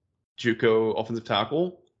JUCO offensive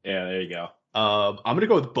tackle. Yeah, there you go. I'm gonna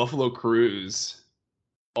go with Buffalo Cruz,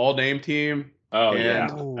 all name team. Oh, and yeah,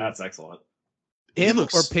 that's excellent. Him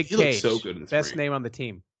looks or Pig he looks Cage? so good in this Best ring. name on the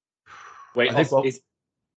team. Wait, I think is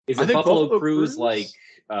it I think Buffalo Buffalo Cruz Cruz?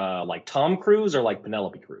 like Tom Cruise or like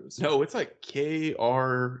Penelope Cruz? No, it's like Kruize.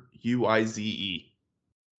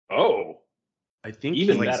 Oh, I think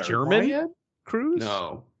Even he's better. German? Hawaiian? Cruz?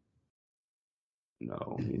 No,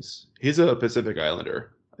 he's a Pacific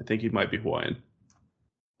Islander. I think he might be Hawaiian.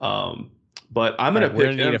 But I'm gonna We're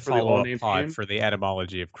pick gonna need him a for the all follow-up name pod team. for the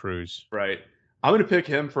etymology of Cruz. Right. I'm gonna pick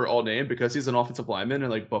him for all name because he's an offensive lineman,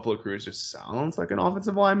 and like Buffalo Cruz just sounds like an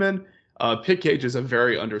offensive lineman. Pig Cage is a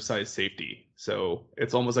very undersized safety, so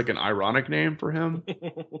it's almost like an ironic name for him.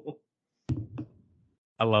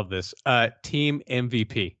 I love this. Team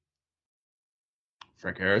MVP.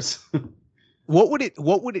 Frank Harris. What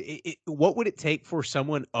would it take for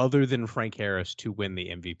someone other than Frank Harris to win the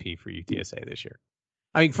MVP for UTSA this year?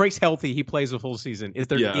 I mean, Frank's healthy; he plays a full season. Is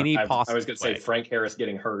there any possible? I was going to say Frank Harris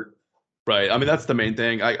getting hurt. Right. I mean, that's the main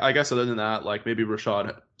thing. I guess other than that, like maybe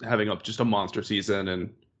Rashad having just a monster season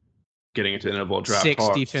and getting into NFL draft 6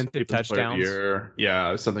 talks, defensive touchdowns. Year.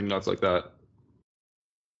 Yeah, something nuts like that.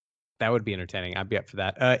 That would be entertaining. I'd be up for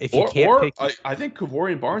that. If you can't pick, I think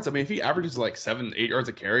Kavorian Barnes. I mean, if he averages like 7-8 yards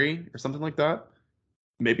a carry or something like that,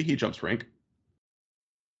 maybe he jumps rank.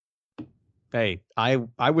 Hey, I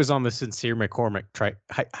was on the Sincere McCormick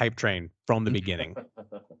hype train from the beginning,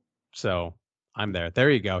 so I'm there. There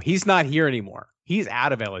you go. He's not here anymore. He's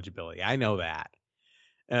out of eligibility. I know that.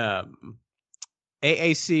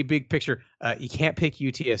 AAC big picture. You can't pick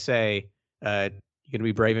UTSA. You're gonna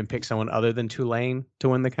be brave and pick someone other than Tulane to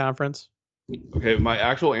win the conference. Okay, my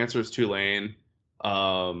actual answer is Tulane.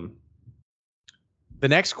 The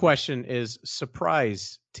next question is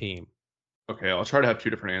surprise team. Okay, I'll try to have 2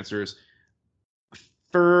 different answers.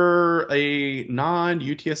 For a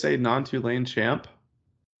non-UTSA, non-Tulane champ,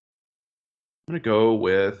 I'm going to go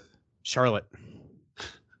with Charlotte.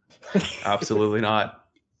 Absolutely not.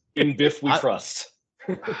 In Biff we trust.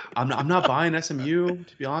 I'm not buying SMU,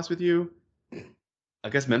 to be honest with you. I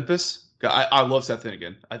guess Memphis. I love Seth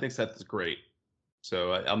Finnegan. I think Seth is great.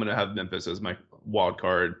 So I'm going to have Memphis as my wild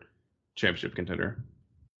card championship contender.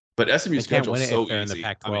 But SMU's schedule is so easy. In the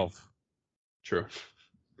Pac-12. I mean, true.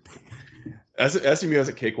 SMU has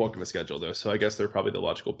a cakewalk of a schedule, though, so I guess they're probably the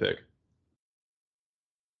logical pick.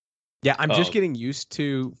 Yeah, I'm just getting used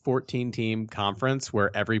to 14-team conference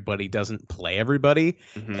where everybody doesn't play everybody,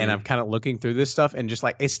 and I'm kind of looking through this stuff, and just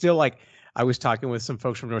like it's still like I was talking with some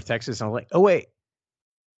folks from North Texas, and I'm like, oh wait,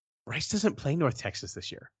 Rice doesn't play North Texas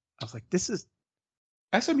this year. I was like, this is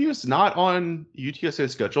SMU is not on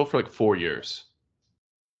UTSA's schedule for like 4 years.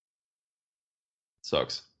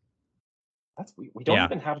 Sucks. We don't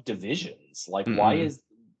even have divisions. Like, why is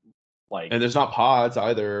and there's not pods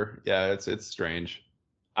either. Yeah, it's strange.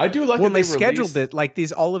 I do like when they scheduled it like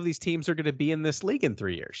all of these teams are going to be in this league in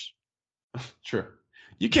 3 years. True.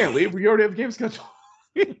 You can't leave. We already have a game schedule.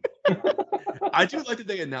 I do like that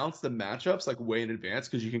they announced the matchups like way in advance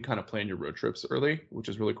because you can kind of plan your road trips early, which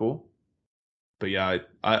is really cool. But yeah,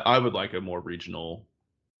 I would like a more regional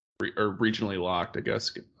or regionally locked, I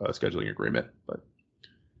guess, scheduling agreement. But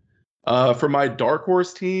for my dark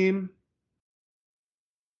horse team,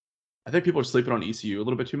 I think people are sleeping on ECU a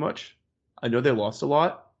little bit too much. I know they lost a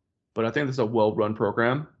lot, but I think this is a well-run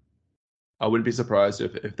program. I wouldn't be surprised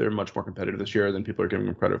if they're much more competitive this year than people are giving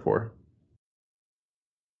them credit for.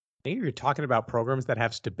 I think you're talking about programs that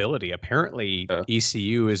have stability. Apparently,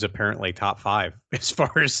 ECU is apparently top 5 as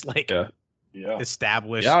far as like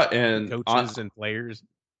established and coaches and players.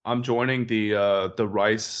 I'm joining the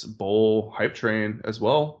Rice Bowl hype train as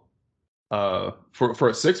well. For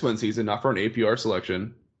a 6-win season, not for an APR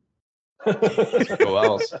selection. Go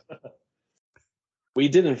else. We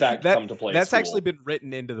did, in fact, come to play. That's actually been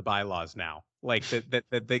written into the bylaws now. Like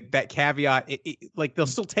that caveat, like they'll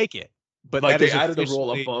still take it, but like they added a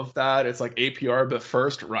rule above that. It's like APR, but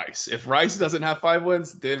first Rice. If Rice doesn't have 5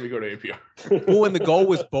 wins, then we go to APR. Well, when the goal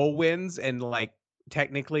was bowl wins, and like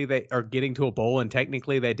technically they are getting to a bowl, and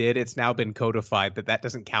technically they did. It's now been codified that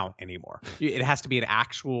doesn't count anymore. It has to be an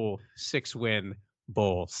actual 6-win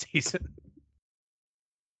bowl season.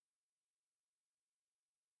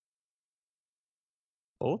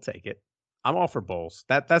 We'll take it. I'm all for bowls.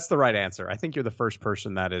 That's the right answer. I think you're the first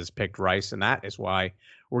person that has picked Rice, and that is why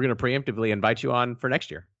we're going to preemptively invite you on for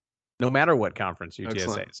next year, no matter what conference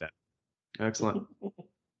UTSA is at. Excellent.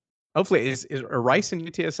 Hopefully, is Rice and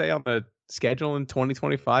UTSA on the schedule in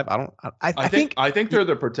 2025? I think they're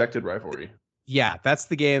the protected rivalry. Yeah, that's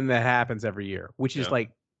the game that happens every year, which is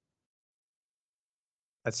like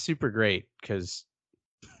that's super great because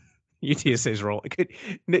UTSA's role.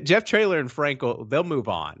 Jeff Traylor and Frank they'll move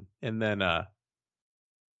on, and then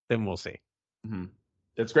we'll see. Mm-hmm.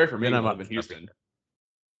 It's great for me. I'm up in Houston.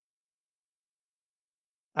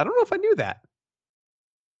 I don't know if I knew that.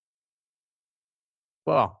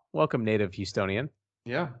 Well, welcome, native Houstonian.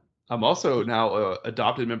 Yeah, I'm also now an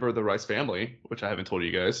adopted member of the Rice family, which I haven't told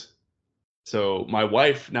you guys. So my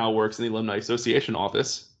wife now works in the Alumni Association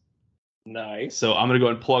office. Nice. So I'm gonna go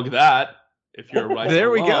and plug that. If you're a Rice there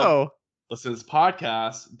alum, we go. Listen to this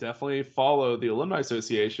podcast. Definitely follow the Alumni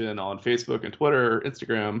Association on Facebook and Twitter,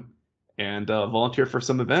 Instagram, and volunteer for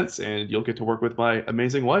some events, and you'll get to work with my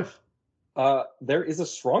amazing wife. There is a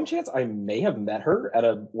strong chance I may have met her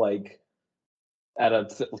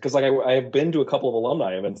because I have been to a couple of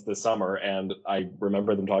alumni events this summer, and I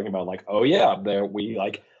remember them talking about like, oh yeah, we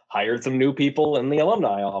like hired some new people in the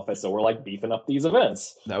alumni office, so we're like beefing up these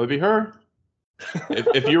events. That would be her.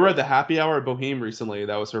 if you were at the happy hour at Boheme recently,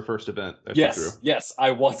 that was her first event that she threw. Yes,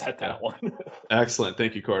 I was at that one. Excellent.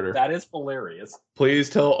 Thank you, Carter. That is hilarious. Please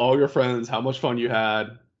tell all your friends how much fun you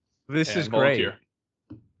had. This is great.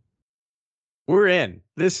 We're in.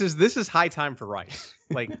 This is high time for Rice.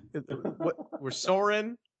 Like we're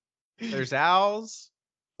soaring. There's owls.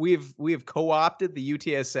 We have co-opted the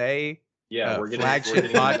UTSA we're getting flagship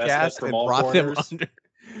podcast and brought them under.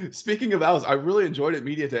 Speaking of owls, I really enjoyed at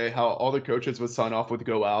Media Day how all the coaches would sign off with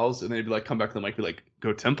 "Go Owls," and they'd be like, come back to the mic, be like,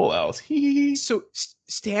 "Go Temple Owls." So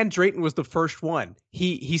Stan Drayton was the first one.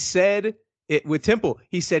 He said it with Temple.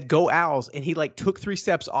 He said, "Go Owls," and he like took 3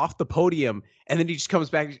 steps off the podium, and then he just comes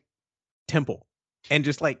back, Temple, and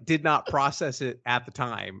just like did not process it at the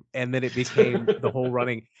time, and then it became the whole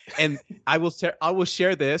running. And I will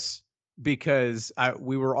share this because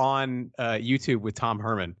we were on YouTube with Tom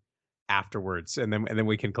Herman afterwards, and then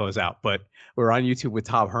we can close out. But we're on YouTube with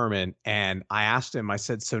Tom Herman, and I asked him, I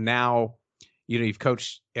said, so now, you've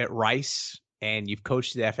coached at Rice and you've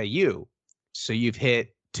coached at FAU, so you've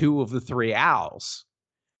hit 2 of the 3 owls.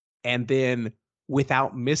 And then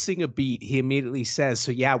without missing a beat, he immediately says,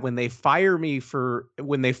 so yeah, when they fire me at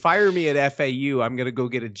FAU, I'm going to go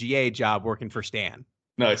get a GA job working for Stan.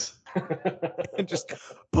 Nice. And just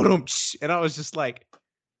boom. And I was just like,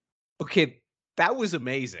 okay, that was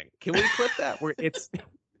amazing. Can we clip that? Where it's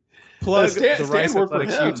plug the Rice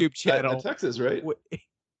Athletics YouTube channel at Texas, right?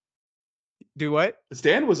 Do what?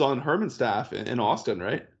 Stan was on Herman's staff in Austin,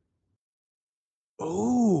 right?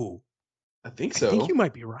 Oh, I think so. I think you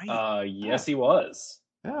might be right. Yes, he was.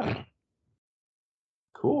 Yeah.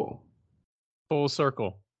 Cool. Full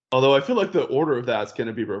circle. Although I feel like the order of that's going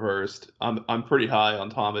to be reversed. I'm pretty high on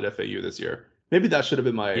Tom at FAU this year. Maybe that should have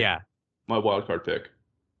been my wild card pick.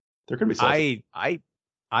 They're going to be salty. I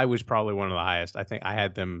was probably one of the highest. I think I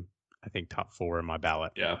had them. I think top 4 in my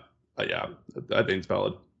ballot. Yeah. I think it's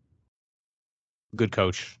valid. Good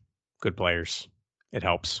coach, good players. It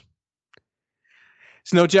helps.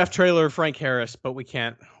 It's no Jeff Traylor or Frank Harris, but we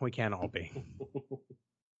can't all be.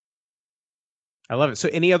 I love it. So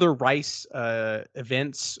any other Rice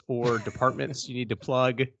events or departments you need to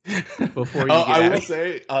plug before you get I will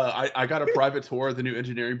say I got a private tour of the new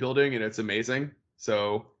engineering building, and it's amazing.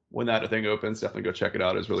 So when that thing opens, definitely go check it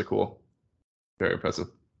out. It's really cool. Very impressive.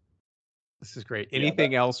 This is great.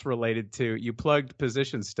 Anything else related to, you plugged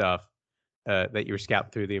position stuff that you were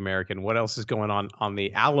scouting through the American. What else is going on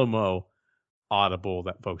the Alamo Audible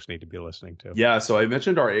that folks need to be listening to? Yeah, so I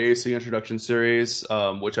mentioned our AAC introduction series,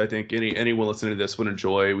 which I think anyone listening to this would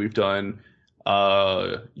enjoy. We've done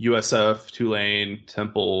USF, Tulane,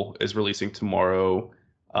 Temple is releasing tomorrow.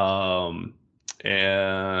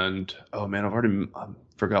 And oh man, I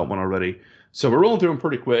forgot one already. So we're rolling through them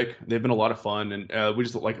pretty quick. They've been a lot of fun, and we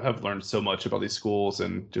just have learned so much about these schools,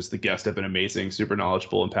 and just the guests have been amazing, super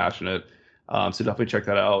knowledgeable and passionate. So definitely check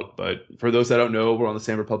that out. But for those that don't know, we're on the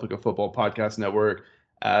San Republic of Football podcast network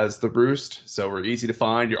as the Roost. So we're easy to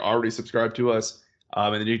find. You're already subscribed to us.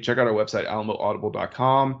 And then you can check out our website,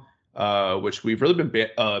 alamoaudible.com, which we've really been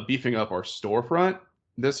beefing up our storefront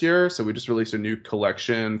this year. So we just released a new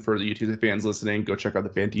collection for the UTSA fans listening. Go check out the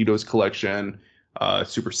Banditos collection.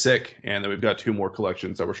 Super sick. And then we've got 2 more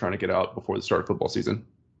collections that we're trying to get out before the start of football season.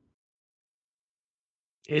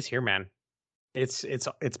 It's here, man. It's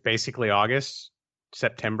basically August,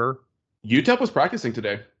 September. UTEP was practicing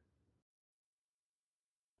today.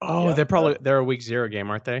 Oh, yeah, they're a week 0 game,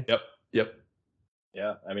 aren't they? Yep.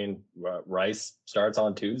 Yeah, I mean, Rice starts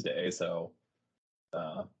on Tuesday, so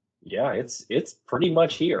it's pretty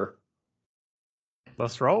much here.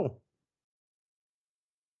 Let's roll.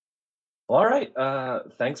 All right.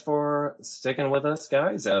 Thanks for sticking with us,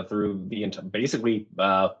 guys, through the basically.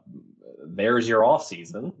 There's your off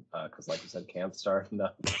season, because like you said, camp's starting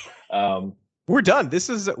up. We're done.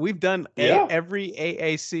 We've done every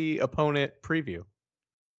AAC opponent preview.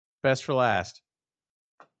 Best for last.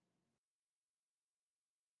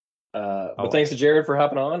 But thanks to Jared for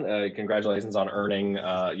hopping on. Congratulations on earning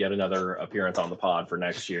yet another appearance on the pod for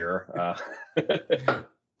next year.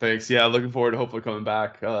 Thanks. Yeah, looking forward to hopefully coming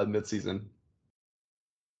back mid-season.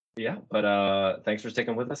 Yeah, but thanks for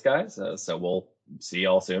sticking with us, guys. So we'll see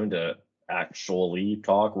y'all soon to actually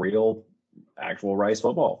talk actual Rice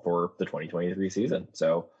football for the 2023 season.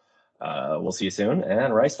 So we'll see you soon,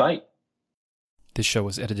 and Rice fight. This show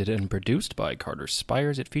was edited and produced by Carter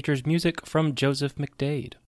Spires. It features music from Joseph McDade.